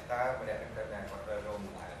ត់ម្នាក់តើម្នាក់នឹងទៅណាគាត់ត្រូវរក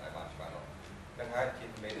មួយឲ្យបានច្បាស់លាស់នឹងហើយជា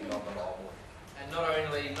មេដឹកនាំដ៏ល្អមួយ And not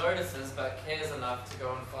only notices but cares enough to go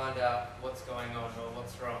and find out what's going on or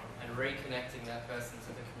what's wrong and reconnecting that person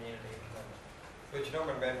to the community. Tôi chỉ nói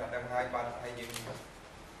mình bên là đang hai ban hay những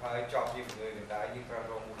hai job như người người ta như là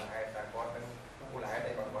rong là hai ta có đang mua lại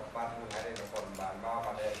đây còn một ban mua lại đây là còn bàn bao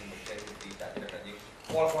mà đây một cái gì tại vì là những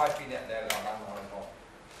qualified phi này đây là ban nào có.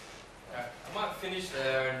 I might finish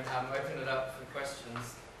there and open it up for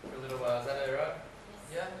questions for a little while. Is that alright?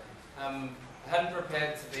 Yeah. I hadn't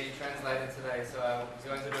prepared to be translated today, so I was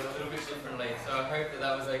going to do it a little bit differently. So I hope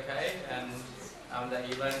that was okay and that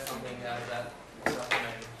you learned something out of that this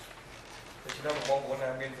afternoon. Tôi chỉ nói một mong muốn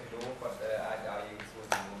là bên thành phố còn ai ai xuống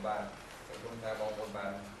một ban, chúng ta mong muốn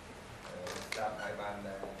ban làm hai ban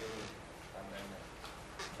là như làm này.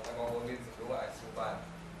 Chúng mong muốn bên thành phố ai xuống ban.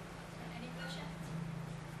 Any questions?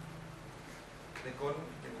 Để cuốn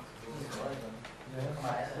Nếu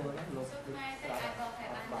mà xuống lục Số 2 tới ai vào phải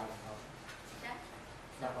ban. bàn không?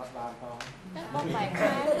 Là có bàn không? Tất bốc phải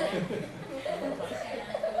khai.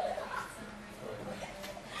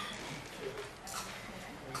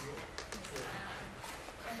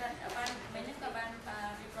 Mấy nước các bạn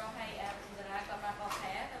repro hay ra các bạn có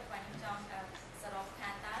thể các bạn trong sở học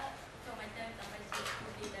thang tá trong mấy tên trong mấy chị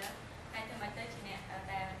leader hay trong mấy tên chị nè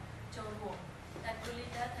là châu buộc tại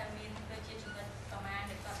leader thì mình tôi chia chúng ta có mà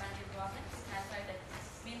để các bạn repro đấy thay phải được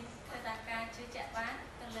mình thời gian ca chưa chạy bán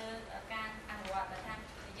tôi lơ can ăn quạt và than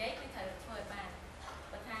giấy cái thời thôi bàn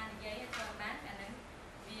và than giấy cho bán cả nên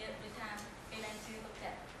vì đi tham cái này chưa được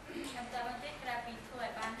chạy em ta vẫn tiếp ra vì thôi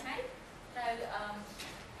bán hết rồi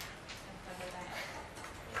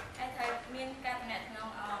hay thầy miên các mẹ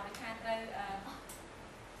nông với khai tới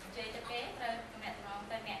chơi cho kế tới mẹ nông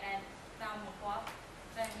tới mẹ đàn trong một khóa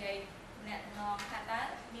rồi vậy mẹ nông khai tới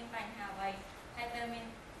miên bánh hào vậy hay tới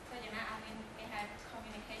miên thôi cho nó miên cái hai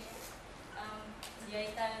communication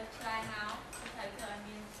vậy tới try nào thầy thời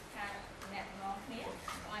miên khai mẹ nông biết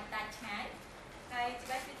ngoài tay trái hay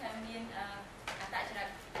chỉ biết thầy miên tại cho là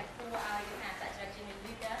khuอยู่หาtại cho trên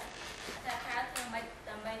leader ta khá thường mấy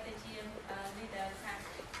tầm bay từ chiêm leader sang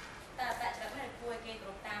ta tại cho cái cua kia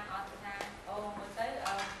tụt tam ở tụt tam mới tới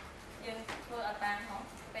dương cua ở bàn không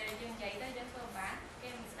về dương giấy tới dương cua bán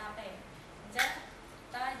cái mình sao để chắc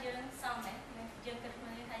ta dương xong này dương cái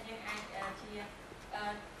như thay dương ai chia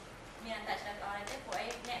nhà tại cho ở đây cái của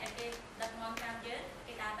em nhẹ cái đặt ngon cam dưới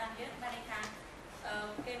cái đá tam dưới ba đi thang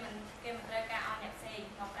cái mình rơi cao on nhạc xe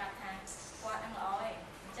ngọc đạp thang qua đang lọ ấy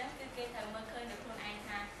chắc cái thời mới khơi được luôn anh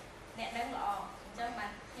ha nè đang lọ cho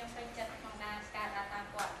mà nhưng phải chặt không đa cả đa tam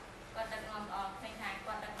quạt quạt đặt ngon lọ khơi thang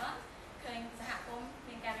quạt đặt nó khơi xã cũng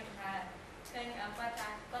nên ca được là khơi quạt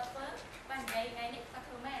thang quạt phớt ban giấy cái này quạt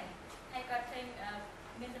thơm men hay quạt khơi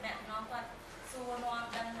miền tây nó quạt xua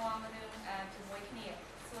non đăng non mà đường chụp mối khỉa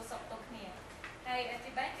xua sọc tóc khỉa hay thì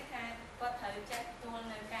bác cái thang quạt thử chắc tuôn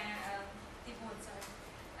nơi ca thì buồn rồi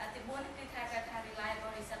thì buồn cái thang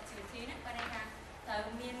reliable receptivity này bên đây ha thời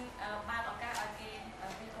miền ba ở ca ở kia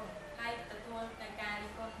đi cùng hay từ tuôn từ ca đi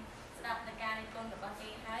cùng đập từ ca đi cùng được bao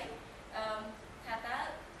kia hay thà ta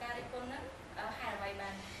ca đi cùng nó hai vài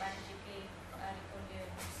bàn chỉ kia đi cùng đường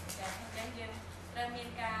để tránh dương rồi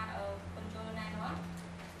miền ca control này nó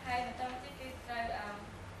hay người ta chỉ cái rồi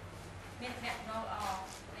miền mẹ nó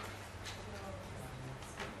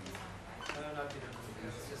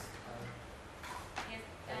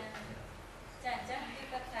chắc cái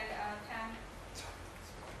các thầy tham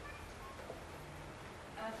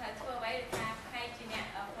thầy thua vậy tham hay chị nè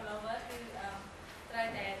follower cứ rồi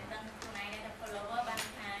để đăng hôm nay là follower ban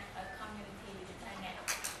tham ở community thầy nè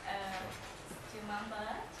chị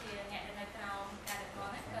member chị nè ở trong cả được món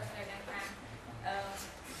ấy có thầy đăng tham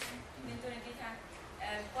nên tôi đi tham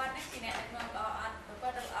quát đấy chị nè được món ở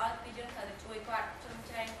quát được ở bây giờ thầy được chui quát trong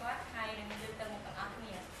trang quát hay là mình được tầm một con ốc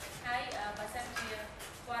nè hay và xem chị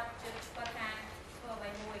quát thang thua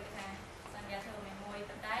bài mùi thang sang nhà thơ mày mùi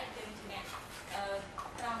tận đáy dương chị nè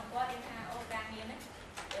trong quát đi thang ô càng nhiên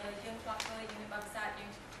ấy dương quát hơi dương bằng sạch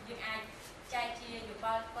dương ai trai chia dù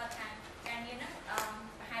bao quát thang càng nhiên á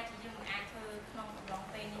hai chị dương ai thơ không lòng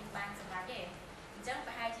tên đi ban sẵn lá kể chắc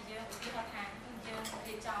và hai chị dương đi vào thang dương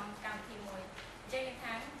đi trong cầm thì mùi dây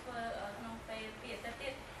tháng thơ ở nông phê phía tất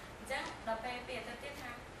tiết chắc đập phê phía tất tiết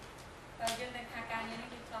thang dương đang thang càng nhiên ấy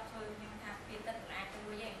dương quát hơi nhưng thang phía tất ai thơ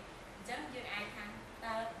vậy chắc dương ai thang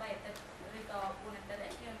ta bày tật rồi có buồn tật đấy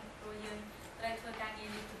dương rồi dương đây thôi càng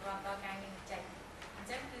nhìn thì còn to càng nhìn chạy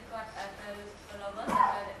chắc cứ quạt từ follower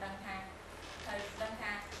từ đăng thang từ đăng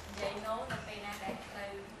thang giấy nấu là cây na đấy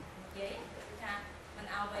từ giấy thang mình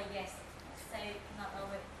over yes say not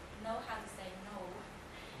over know how to say no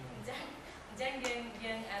chắc dương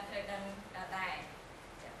từ đăng đại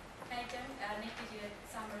hay chắc nên cái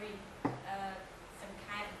summary phần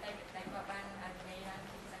khai tại qua ban này là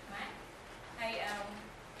cái giặc mát hay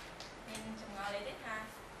nên chúng nó lấy đấy ha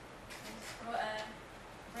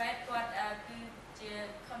Brad quạt cứ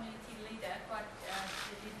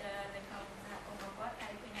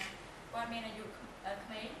មានអាយុក្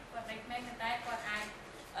មេងគាត់នៅក្មេងតែគាត់អាច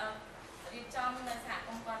រៀបចំនៅសហគ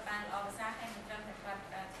មន៍គាត់បានល្អប្រសើរហើយមិនត្រឹមតែគាត់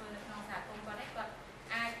ធ្វើនៅក្នុងសហគមន៍គាត់ទេគាត់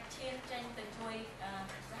អាចឈានចេញទៅជួយ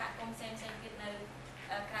សហគមន៍ផ្សេងៗទៀតនៅ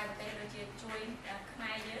ក្រៅប្រទេសដូចជាជួយខ្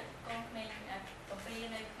មែរយើងកូនក្មេងកំព្រា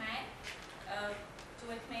នៅខ្មែរជួ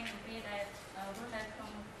យក្មេងកំព្រាដែលរស់នៅក្នុ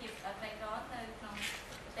ងភាពក្រីក្រនៅក្នុង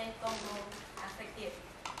ប្រទេសកុងហ្គោអាហ្វ្រិកទៀត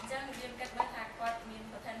អញ្ចឹងយើងគិតមើលថាគាត់មាន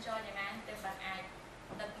potential យ៉ាងណាទៅបានអាច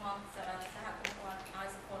ដឹកនាំសហគមន៍គាត់ឲ្យ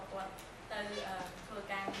support គាត់ទៅធ្វើ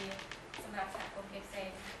ការងារសម្រាប់សហគមន៍ផ្សេង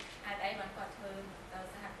ៗអាចអីបានគាត់ធ្វើ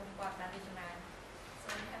សហគមន៍គាត់បានរីកចម្រើន So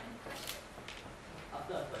you have any questions? I've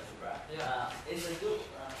got a question, Brad. Yeah. Is a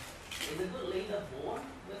good leader born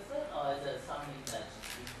with it, or is it something that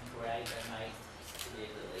you can create and make to be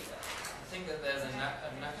a good leader? I think that there's a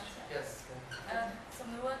yes. សំ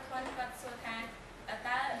ណួរខ្លួនគាត់សួរថា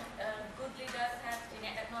តើ good leader ថាជាអ្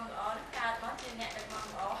នកដឹកនាំល្អកើតមកជាអ្នកដឹកនាំ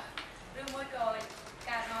ល្អឬមួយក៏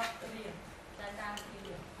កើតមករៀនតាមពី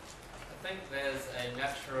រៀន I think there's a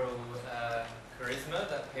natural charisma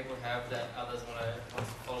that people have that others want to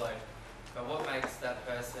follow. But what makes that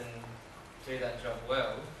person do that job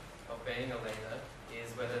well of being a leader is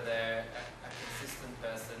whether they're a consistent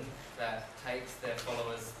person that takes their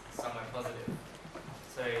followers somewhere positive.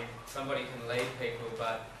 So somebody can lead people,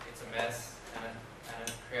 but it's a mess and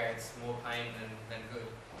it creates more pain than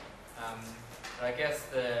good. But I guess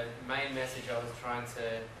the main message I was trying to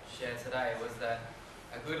share today was that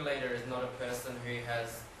a good leader is not a person who has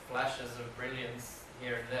flashes of brilliance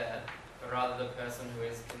here and there, but rather the person who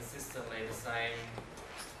is consistently the same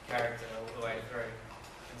character all the way through.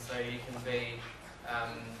 And so you can be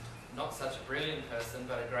not such a brilliant person,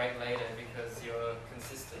 but a great leader because you're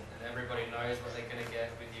consistent and everybody knows what they're going to get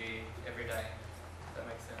with you every day. Does that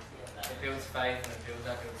make sense? Yeah, It builds faith and it builds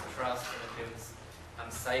trust and it builds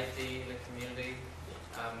safety in the community.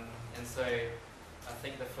 And so I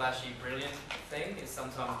think the flashy, brilliant thing is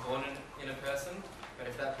sometimes born in a person, but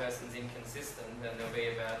if that person's inconsistent, then they'll be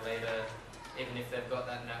a bad leader, even if they've got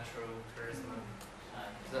that natural charisma.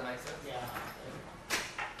 Does that make sense? Yeah.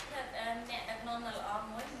 អ្នកដឹកនាំនៅល្អ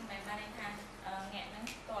មួយមិនមែនបានន័យថាអ្នកហ្នឹង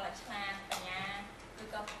តលឆ្លាតបញ្ញាឬ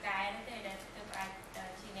ក៏ប្រកែទេដែលទៅអាច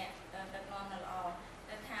ជាអ្នកដឹកនាំនៅល្អ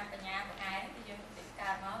តែថាបញ្ញាប្រកែគឺយើងកើ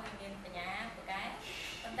តមកវាមានបញ្ញាប្រកែ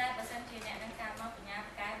ប៉ុន្តែបើសិនជាអ្នកហ្នឹងកើតមកបញ្ញា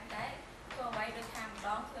ប្រកែតែធ្វើអ្វីដូចថាម្ដ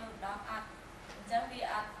ងធ្វើម្ដងអត់អញ្ចឹងវា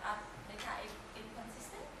អត់ដូចថា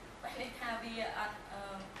inconsistent បើន័យថាវាអត់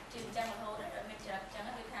ជាអញ្ចឹងរហូតដល់មានចរិតអញ្ចឹង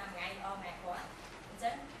ដូចថាមួយថ្ងៃល្អមួយថ្ងៃគាត់អញ្ចឹ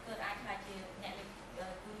ងគឺអាចខ្លាចជាអ្នក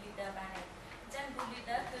good leader បានហើយអញ្ចឹង good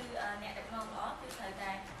leader គឺអ្នកដឹកនាំល្អគឺត្រូវ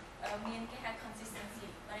តែមានគេហៅ consistency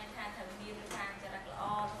បើន័យថាត្រូវមានដូចថាចរិតល្អ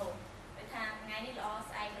រហូតដូចថាថ្ងៃនេះល្អ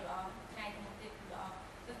ស្អែកល្អថ្ងៃមុខទៀតគឺល្អ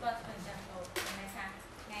គឺគាត់ធ្វើអញ្ចឹងរហូតបើន័យថា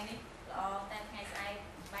ថ្ងៃនេះល្អតែថ្ងៃស្អែក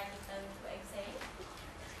បែរទៅធ្វើអីផ្សេង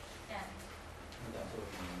ចា៎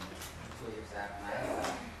ជួយសាខ្មែរ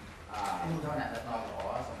ចូលអ្នកដឹកនាំល្អ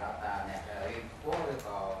សម្រាប់តាអ្នករៀនខ្ពស់ឬ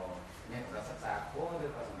ក៏អ្នកប្រសិទ្ធសាខ្ពស់ឬ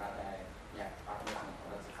ក៏សម្រាប់តែអ្នកអត់មាន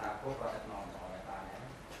ប្រសិទ្ធសាខ្ពស់ក៏ដឹកនាំល្អដែរបានដែរ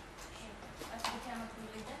As we become a good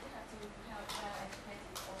leader, you have to help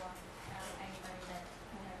educated or anybody that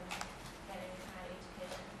get any higher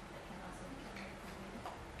education that can also become a good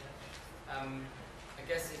leader. I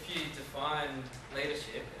guess if you define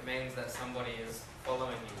leadership, it means that somebody is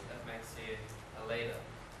following you. That makes you a leader.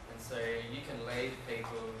 And so you can lead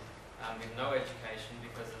people with no education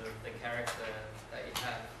because of the character that you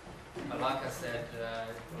have. But like I said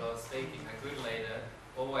while I was speaking, a good leader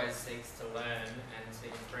always seeks to learn and to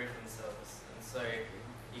improve themselves. And so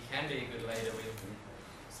you can be a good leader with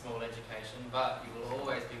small education, but you will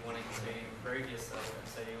always be wanting to improve yourself. And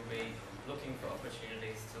so you'll be looking for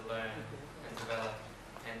opportunities to learn and develop.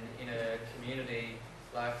 And in a community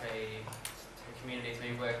like the communities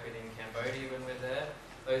we work with in Cambodia when we're there,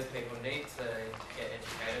 those people need to get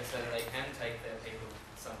educated so that they can take their people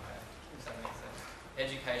somewhere. Does that make sense?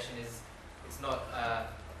 Education it's not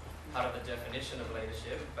part of the definition of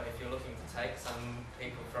leadership, but if you're looking to take some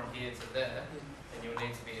people from here to there, then you'll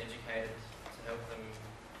need to be educated to help them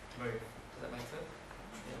move. Does that make sense?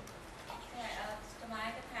 Yeah.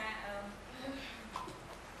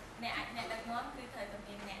 អ្នកដឹកនាំគឺត្រូវតែ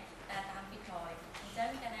មានអ្នកតាមពីក្រោយអញ្ចឹង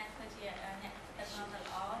កាលណាធ្វើជាអ្នកដឹកនាំទៅ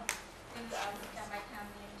ល្អគឺចាំបាច់ថា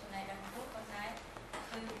មានចំណេះដឹងខ្ពស់ប៉ុន្តែ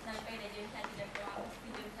គឺនៅពេលដែលយើងថាជាដឹកនាំគឺ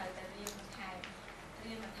យើងត្រូវតែរៀនបន្ថែម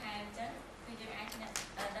អញ្ចឹងគឺយើងអាចអ្នក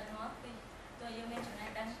ដឹកនាំគឺទោះយើងមានចំណេះ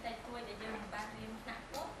ដឹងតិចតួចដែលយើងមិនបានរៀនថ្នាក់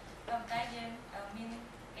ខ្ពស់ប៉ុន្តែយើងមាន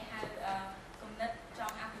គេហៅគំនិតច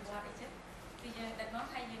ង់អភិវឌ្ឍអីចឹងគឺយើងដឹកនាំ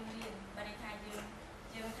ហើយយើងរៀនបើន័យថាយើ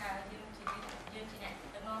ងថាយើងជាអ្នក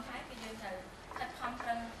ដឹកនាំហើយគឺយើងត្រូវខិតខ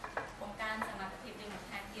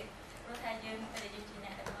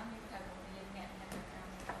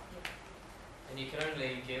you can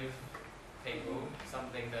only give people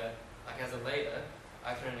something that, like as a leader,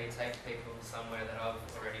 I can only take people somewhere that I've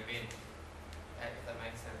already been, if that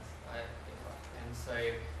makes sense. And so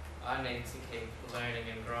I need to keep learning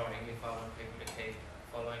and growing if I want people to keep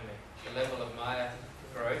following me. The level of my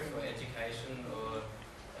growth or education or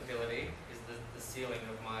ability is the ceiling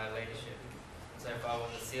of my leadership. So if I want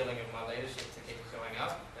the ceiling of my leadership to keep going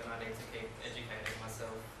up, then I need to keep educating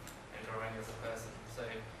myself and growing as a person. So,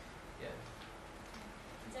 yeah.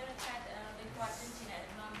 Cho nên khai về quạt trên chỉ này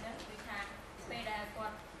non chứ vì khai về đây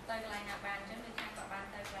quạt tay lại nạp bàn chứ vì khai quạt bàn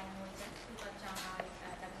tay lại ngồi chứ khi quạt tròn rồi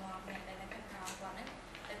đặt ngon mẹ đây là cái khảo quạt đấy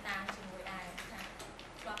để tạm chỉ ngồi đài khai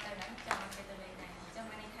quạt tay đánh tròn cái từ này cho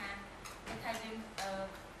nên khai dương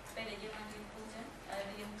về để dương ăn dương phu chứ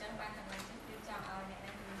dương chân ban thằng này chứ dương tròn ở này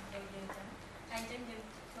đây dương dương chứ hay chứ dương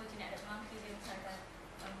thôi chỉ này được ngon khi dương thời là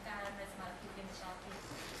ca lên mà khi dương tròn thì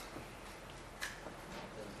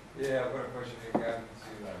Yeah, I've got a question regarding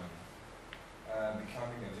to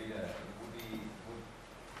becoming a leader. Would the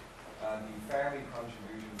family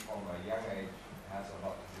contribution from a young age has a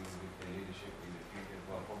lot to do with the leadership in the future as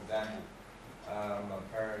well? For example, my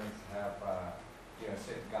parents have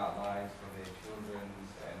set guidelines for their children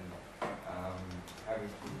and having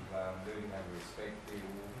to learn how to respect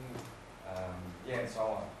people, and so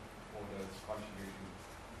on. All those contributions.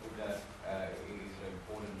 Would that is an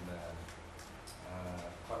important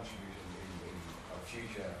contribution in a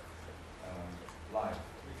future life.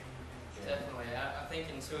 Yeah. Definitely. I think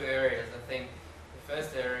in two areas. I think the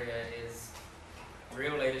first area is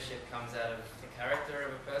real leadership comes out of the character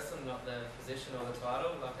of a person, not the position or the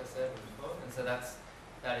title, like I said before. And so that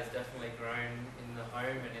is definitely grown in the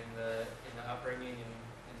home and in the upbringing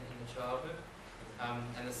and in the childhood.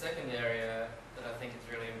 And the second area that I think is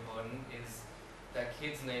really important is that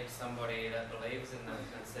kids need somebody that believes in them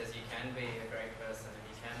and says you can be a great person and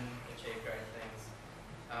you can achieve great things.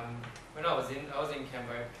 When I was in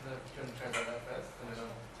Cambodia, can I translate that first and then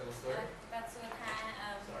I'll tell a story?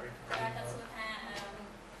 Sorry.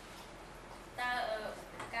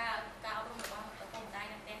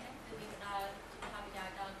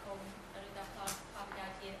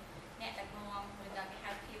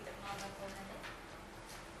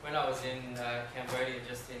 When I was in Cambodia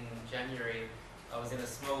just in January, I was in a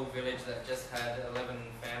small village that just had 11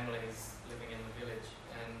 families living in the village,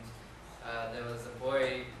 and there was a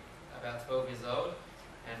boy about 12 years old,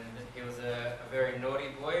 and he was a very naughty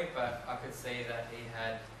boy, but I could see that he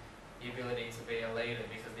had the ability to be a leader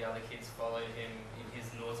because the other kids followed him in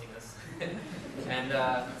his naughtiness. And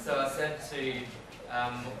so I said to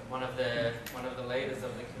one of the leaders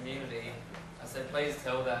of the community, I said, please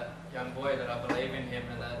tell that young boy that I believe in him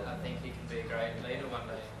and that I think he can be a great leader one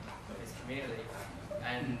day of his community.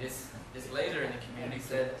 And this leader in the community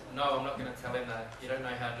said, no, I'm not going to tell him that. You don't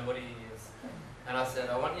know how naughty he is. And I said,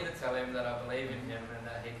 I want you to tell him that I believe in him and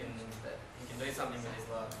that he can do something with his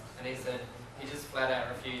life. And he said, he just flat out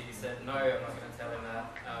refused. He said, no, I'm not going to tell him that.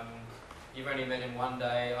 You've only met him one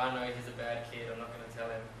day. I know he's a bad kid. I'm not going to tell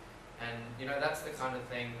him. And that's the kind of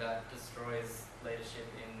thing that destroys leadership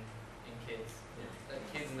in kids. That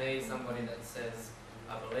kids need somebody that says,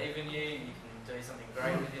 I believe in you. You can do something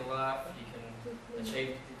great with your life. You can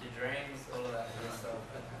achieve your dreams. All of that kind of stuff.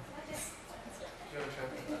 Do you want to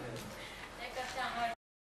translate that?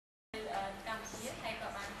 Campuchia hay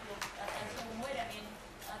các bạn chụp tại chỗ muối đã bên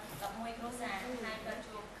tập muối khô già hay các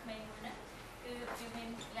chụp Khmer muối đó cứ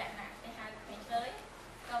mình lại nặng để hai mình tới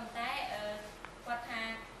còn tại quạt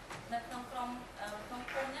hà đất nông Krom nông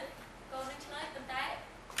cung nhất cô nó nói bên tại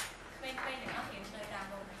Khmer để nó hiện tới đàm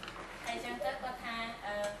luôn hay chẳng tới quạt hà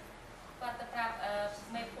quạt tập rạp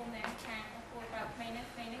mê cung này trang cô rạp Khmer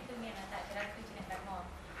nước từ miền là tại cái cứ chỉ là đàm mòn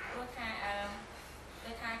cô thà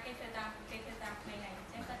tôi tha cái phê tam Khmer này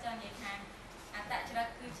chẳng có cho nhiều hàng tại cho ra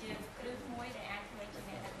cứ chỉ cứ muối để ai thuê cho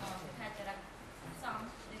mẹ đặt ngon tôi tha cho ra xong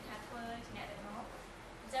để tha thuê cho mẹ đặt ngon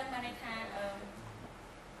chẳng mà này tha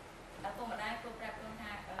ở cô mà đây cô ra cô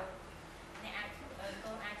tha để ai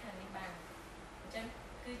cô ai thần đi bàn chẳng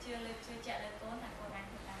cứ chưa chạy lên cô là cô ai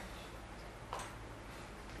thần bàn.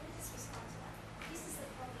 This is the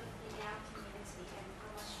problem in our community and how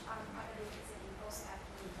much I believe it's an impulse our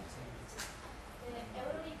community. The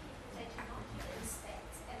elderly people, they do not give the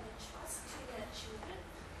respect and the trust to their children,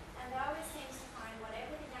 and they always seem to find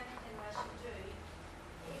whatever the younger generation do,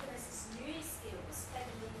 even as it's new skills, they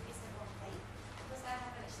believe is the wrong thing, because they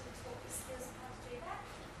haven't actually taught the skills of how to do that.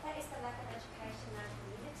 That is the lack of education in our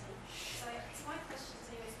community. So my question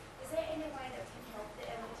to you is there any way that we can help the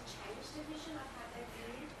elderly to change the vision of how they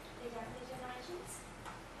view the younger generations?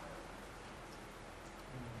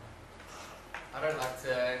 I don't like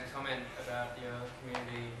to comment about your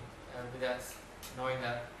community without knowing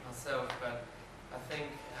that myself, but I think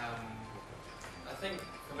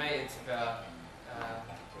for me it's about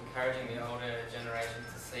encouraging the older generation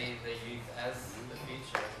to see the youth as the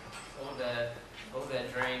future. All their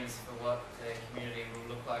dreams for what their community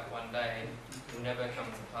will look like one day will never come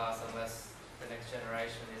to pass unless the next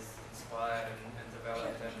generation is inspired and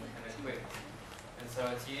developed and equipped. And so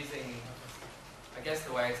it's using, I guess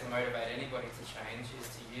the way to motivate anybody to change is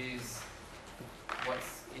to use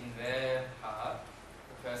what's in their heart,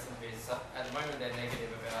 the person who's, at the moment they're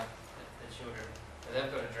negative about the children, but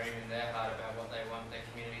they've got a dream in their heart about what they want their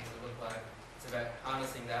community to look like. It's about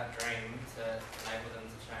harnessing that dream to enable them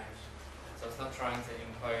to change. So it's not trying to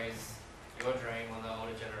impose your dream on the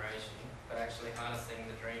older generation, but actually harnessing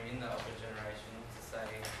the dream in the older generation to say,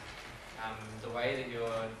 the way that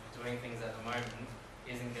you're doing things at the moment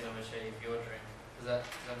isn't going to achieve your dream. Does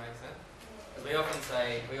that make sense? Because we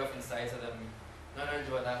often say to them, no, don't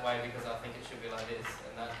do it that way because I think it should be like this,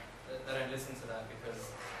 and that they don't listen to that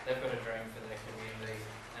because they've got a dream for their community,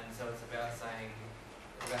 and so it's about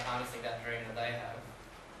harnessing that dream that they have,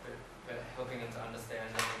 but helping them to understand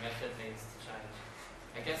that the method needs to change.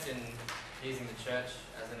 I guess in using the church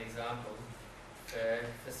as an example, for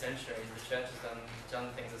centuries the church has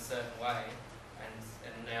done things a certain way, and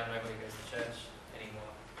now nobody goes to church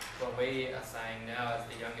anymore. What we are saying now as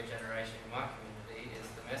the younger generation in my community is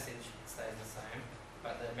the message stays the same,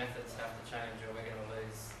 but the methods have to change or we're going to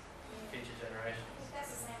lose future generations.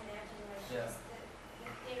 That's the same with our generations. Yeah.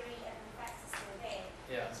 The theory and the facts are still there.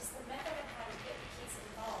 Yeah. It's just the method of how to get the kids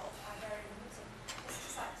involved are very limited. It's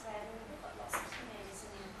just like today, we've got lots of Khmers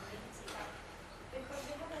in our community, but because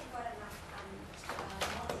we haven't got enough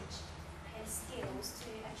knowledge and skills to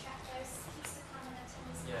attract those kids to come and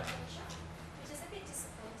attend this culture, which is a bit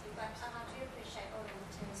disappointing, but I do appreciate all the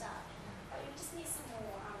turns up. But we just need some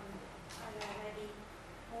more, I don't know, maybe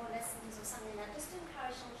more lessons or something like that, just to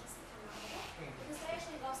encourage young kids to come out of it, because they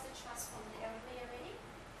actually lost the trust from the elderly already,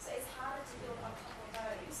 so it's harder to build on top of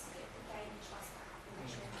those to gain the trust back from the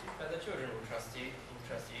children. But the children will trust you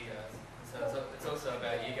guys. So it's also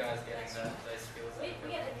about you guys getting those skills.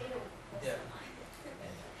 We are the middle. Yeah.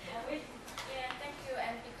 Thank you.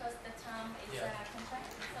 And because the time is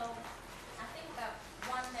constrained, so I think that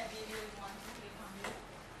one that we really want to hear from you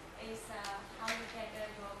is how you get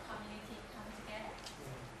your community come together.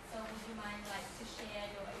 So would you mind to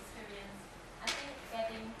share your experience? I think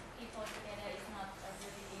getting people together is not a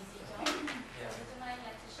really easy job. Yeah. So would you mind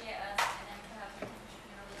to share us and then perhaps we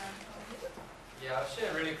can learn from you? Yeah, I'll share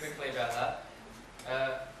really quickly about that.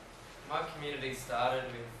 My community started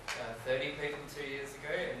with 30 people 2 years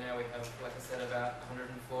ago, and now we have, like I said, about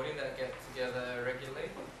 140 that get together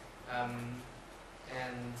regularly.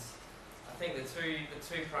 And I think the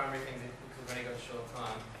two primary things, because we've only got a short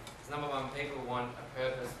time, is number one, people want a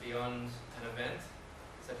purpose beyond an event.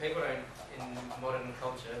 So people don't, in modern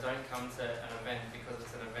culture, don't come to an event because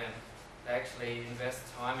it's an event. They actually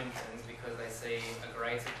invest time in things because they see a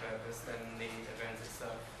greater purpose than the event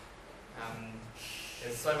itself.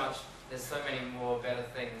 There's so many more better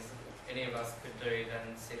things any of us could do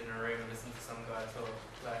than sit in a room and listen to some guy talk.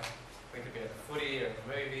 Like, we could be at the footy or the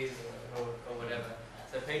movies or whatever.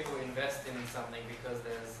 So people invest in something because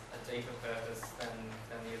there's a deeper purpose than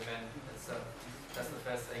the event itself. That's the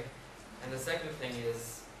first thing. And the second thing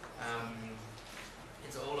is,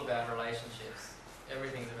 it's all about relationships.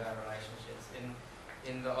 Everything's about relationships.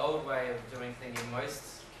 In the old way of doing things in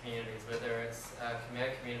most communities, whether it's a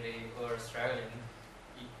Khmer community or Australian,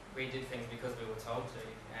 we did things because we were told to.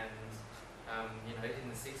 And in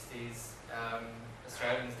the 60s,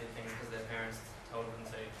 Australians did things because their parents told them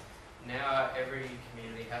to. Now every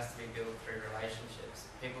community has to be built through relationships.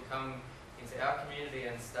 People come into our community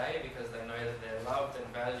and stay because they know that they're loved and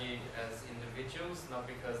valued as individuals, not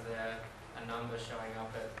because they're a number showing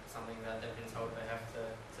up at something that they've been told they have to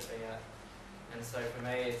be at. And so for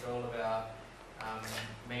me, it's all about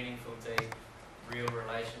meaningful, deep, real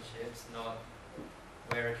relationships, not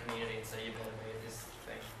we're a community, so you better be at this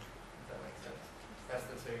thing, if that makes sense. That's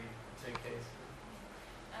the two keys.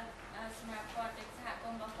 សម្រាប់គាត់ទេសហគ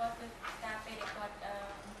មន៍របស់គាត់គឺការពេលដែលគាត់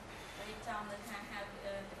រៀបចំនៅខាងហៅ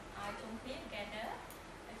ឲ្យជុំគ្នា together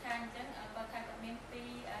ខាងអញ្ចឹងគាត់ថាគាត់មានពី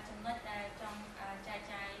រចំណុចដែលចង់ចែក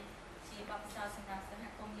ចាយជាបទពិសោធន៍សម្រាប់សហ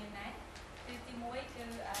គមន៍យើងដែរគឺទី1គឺ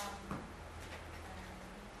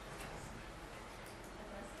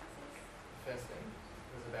First thing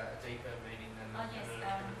was about a deeper meaning than an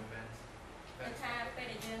event. គឺថាពេល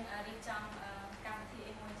ដែលយើងរៀបចំកម្មវិធី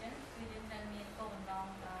អីមួយអញ្ចឹងគឺយើងត្រូវមានគោលបំណង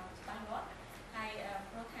ច្បាស់លាស់ហើយ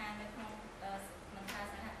ព្រោះថានៅក្នុងមិនថា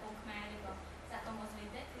សហគមន៍ខ្មែរឬក៏សហគមន៍មូស្លីម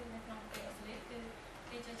ទេគឺនៅក្នុងប្រទេសអូស្ត្រាលីគឺ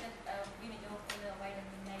គេចូលចិត្តវិនិយោគទៅលើអ្វីដែល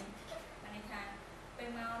មានន័យបានន័យថា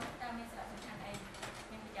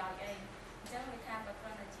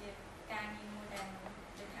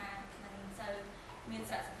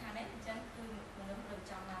ấy chân cứ một nước được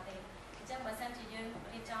trong nào thì chân bà xem chỉ dương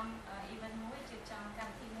đi trong event muối chỉ trong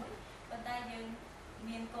căn thi muối bên tay dương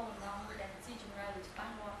miền công nó để si chúng ra được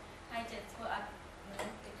bán mua hai chục của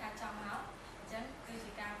cái thang trong máu chân cứ chỉ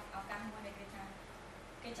cao ở căn mua để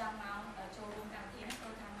cái trong máu ở chỗ luôn căn thi nó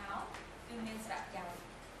tôi tham máu cứ miền sạch dầu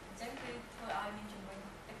chân cứ thôi ai miền chúng mình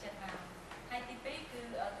đặc trật nào hai tí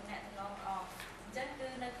cứ ở tận này tận lo chân cứ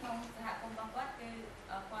nơi không hạ công băng quát cứ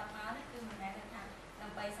quạt máu nó cứ mình này thằng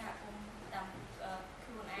làm bay hạ công tầm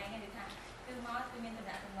khuôn ai nghe được thằng cứ máu cứ miền tận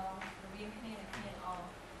này tận lo riêng cái này là cái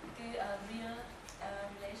cứ real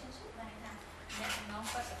relationship này thằng mẹ nó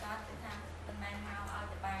có cái đó từ thằng tận này máu ở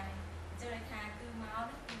từ bài này giờ này thằng cứ máu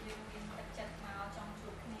nó cứ riêng đặc trật máu trong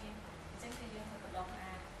chuột này chân cứ riêng thật độc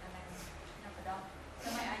này nó phải độcท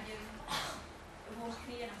ำไมอายุวงเค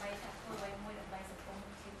ลียร์ลำใบถักตัวไว้มวยลำใบสกุล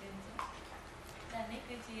คือดึงใช่แต่นี่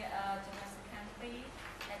คือที่จังหวัดสุพรรณบุรี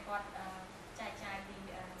แต่กอดใจดี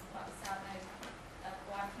กอดสาวในก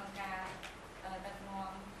อดทางการดักนอ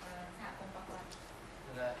งสหกรณ์ประกวด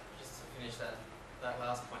And just to finish that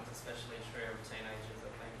last point is especially true of teenagers.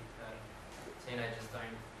 I think that teenagers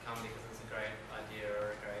don't come because it's a great idea or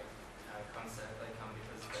a great concept. They come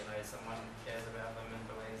because they know someone cares about them and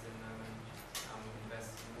believes in them and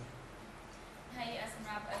invests in them. ให้สำห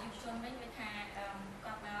รับยุคชนไม่ไปทางก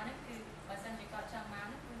อดเมาส์นั่นคือบัสันไปกอดช่างเมาส์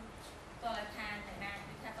นั่นคือตัวละทานแต่นาน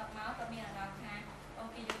คือทางกอดเมาส์ก็มีอะไรบ้างทางโอ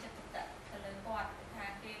เคยุคจะตุกตะตะเลยกอดทา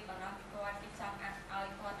งที่ก่อนน้องกอดที่ช่างอัดเอา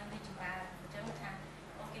กอดนั่นในจุฬาเจ้าทาง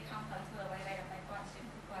โอเคคำเผยเผื่อไว้ไว้ไปกอดซึ่ง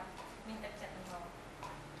กอดมีแต่จัดตัว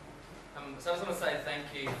So I just want to say thank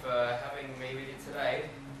you for having me with you today.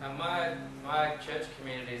 My church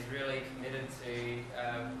community is really committed to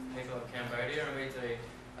people of Cambodia, and we do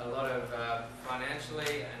a lot of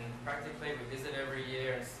financially and practically. We visit every year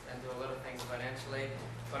and do a lot of things financially.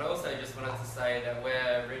 But I also just wanted to say that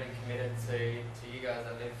we're really committed to you guys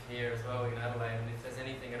that live here as well in Adelaide. And if there's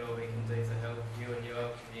anything at all we can do to help you and your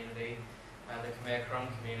community, the Khmer-Krom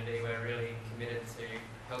community, we're really committed to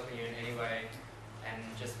helping you in any way and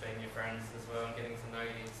just being your friends as well and getting to know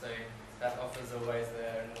you. So that offer's always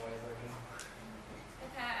there and always open.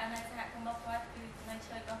 ค่ะในสหกรณ์ประกวดคือในเ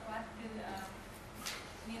ชิญประกวดคือ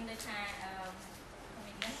มีในทาง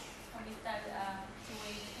คอมพิวเตอร์ช่ว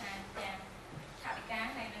ยทางจางข่าวการ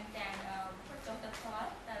ในเรื่องจางจงตัดคอร์ส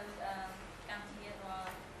từ Campuchiaตัว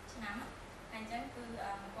ชนะอันนั้นคือ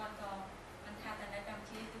กวาดก็มันทำแต่ใน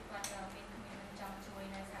Campuchiaคือกวาดก็มีมันจงช่วย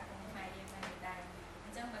ในสหกรณ์ไทยยังไม่ได้อั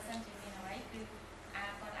นนั้นภาษาจีนมีอะไรคือ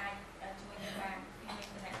กวาดไอช่วยในบ้านที่มี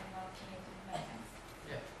แต่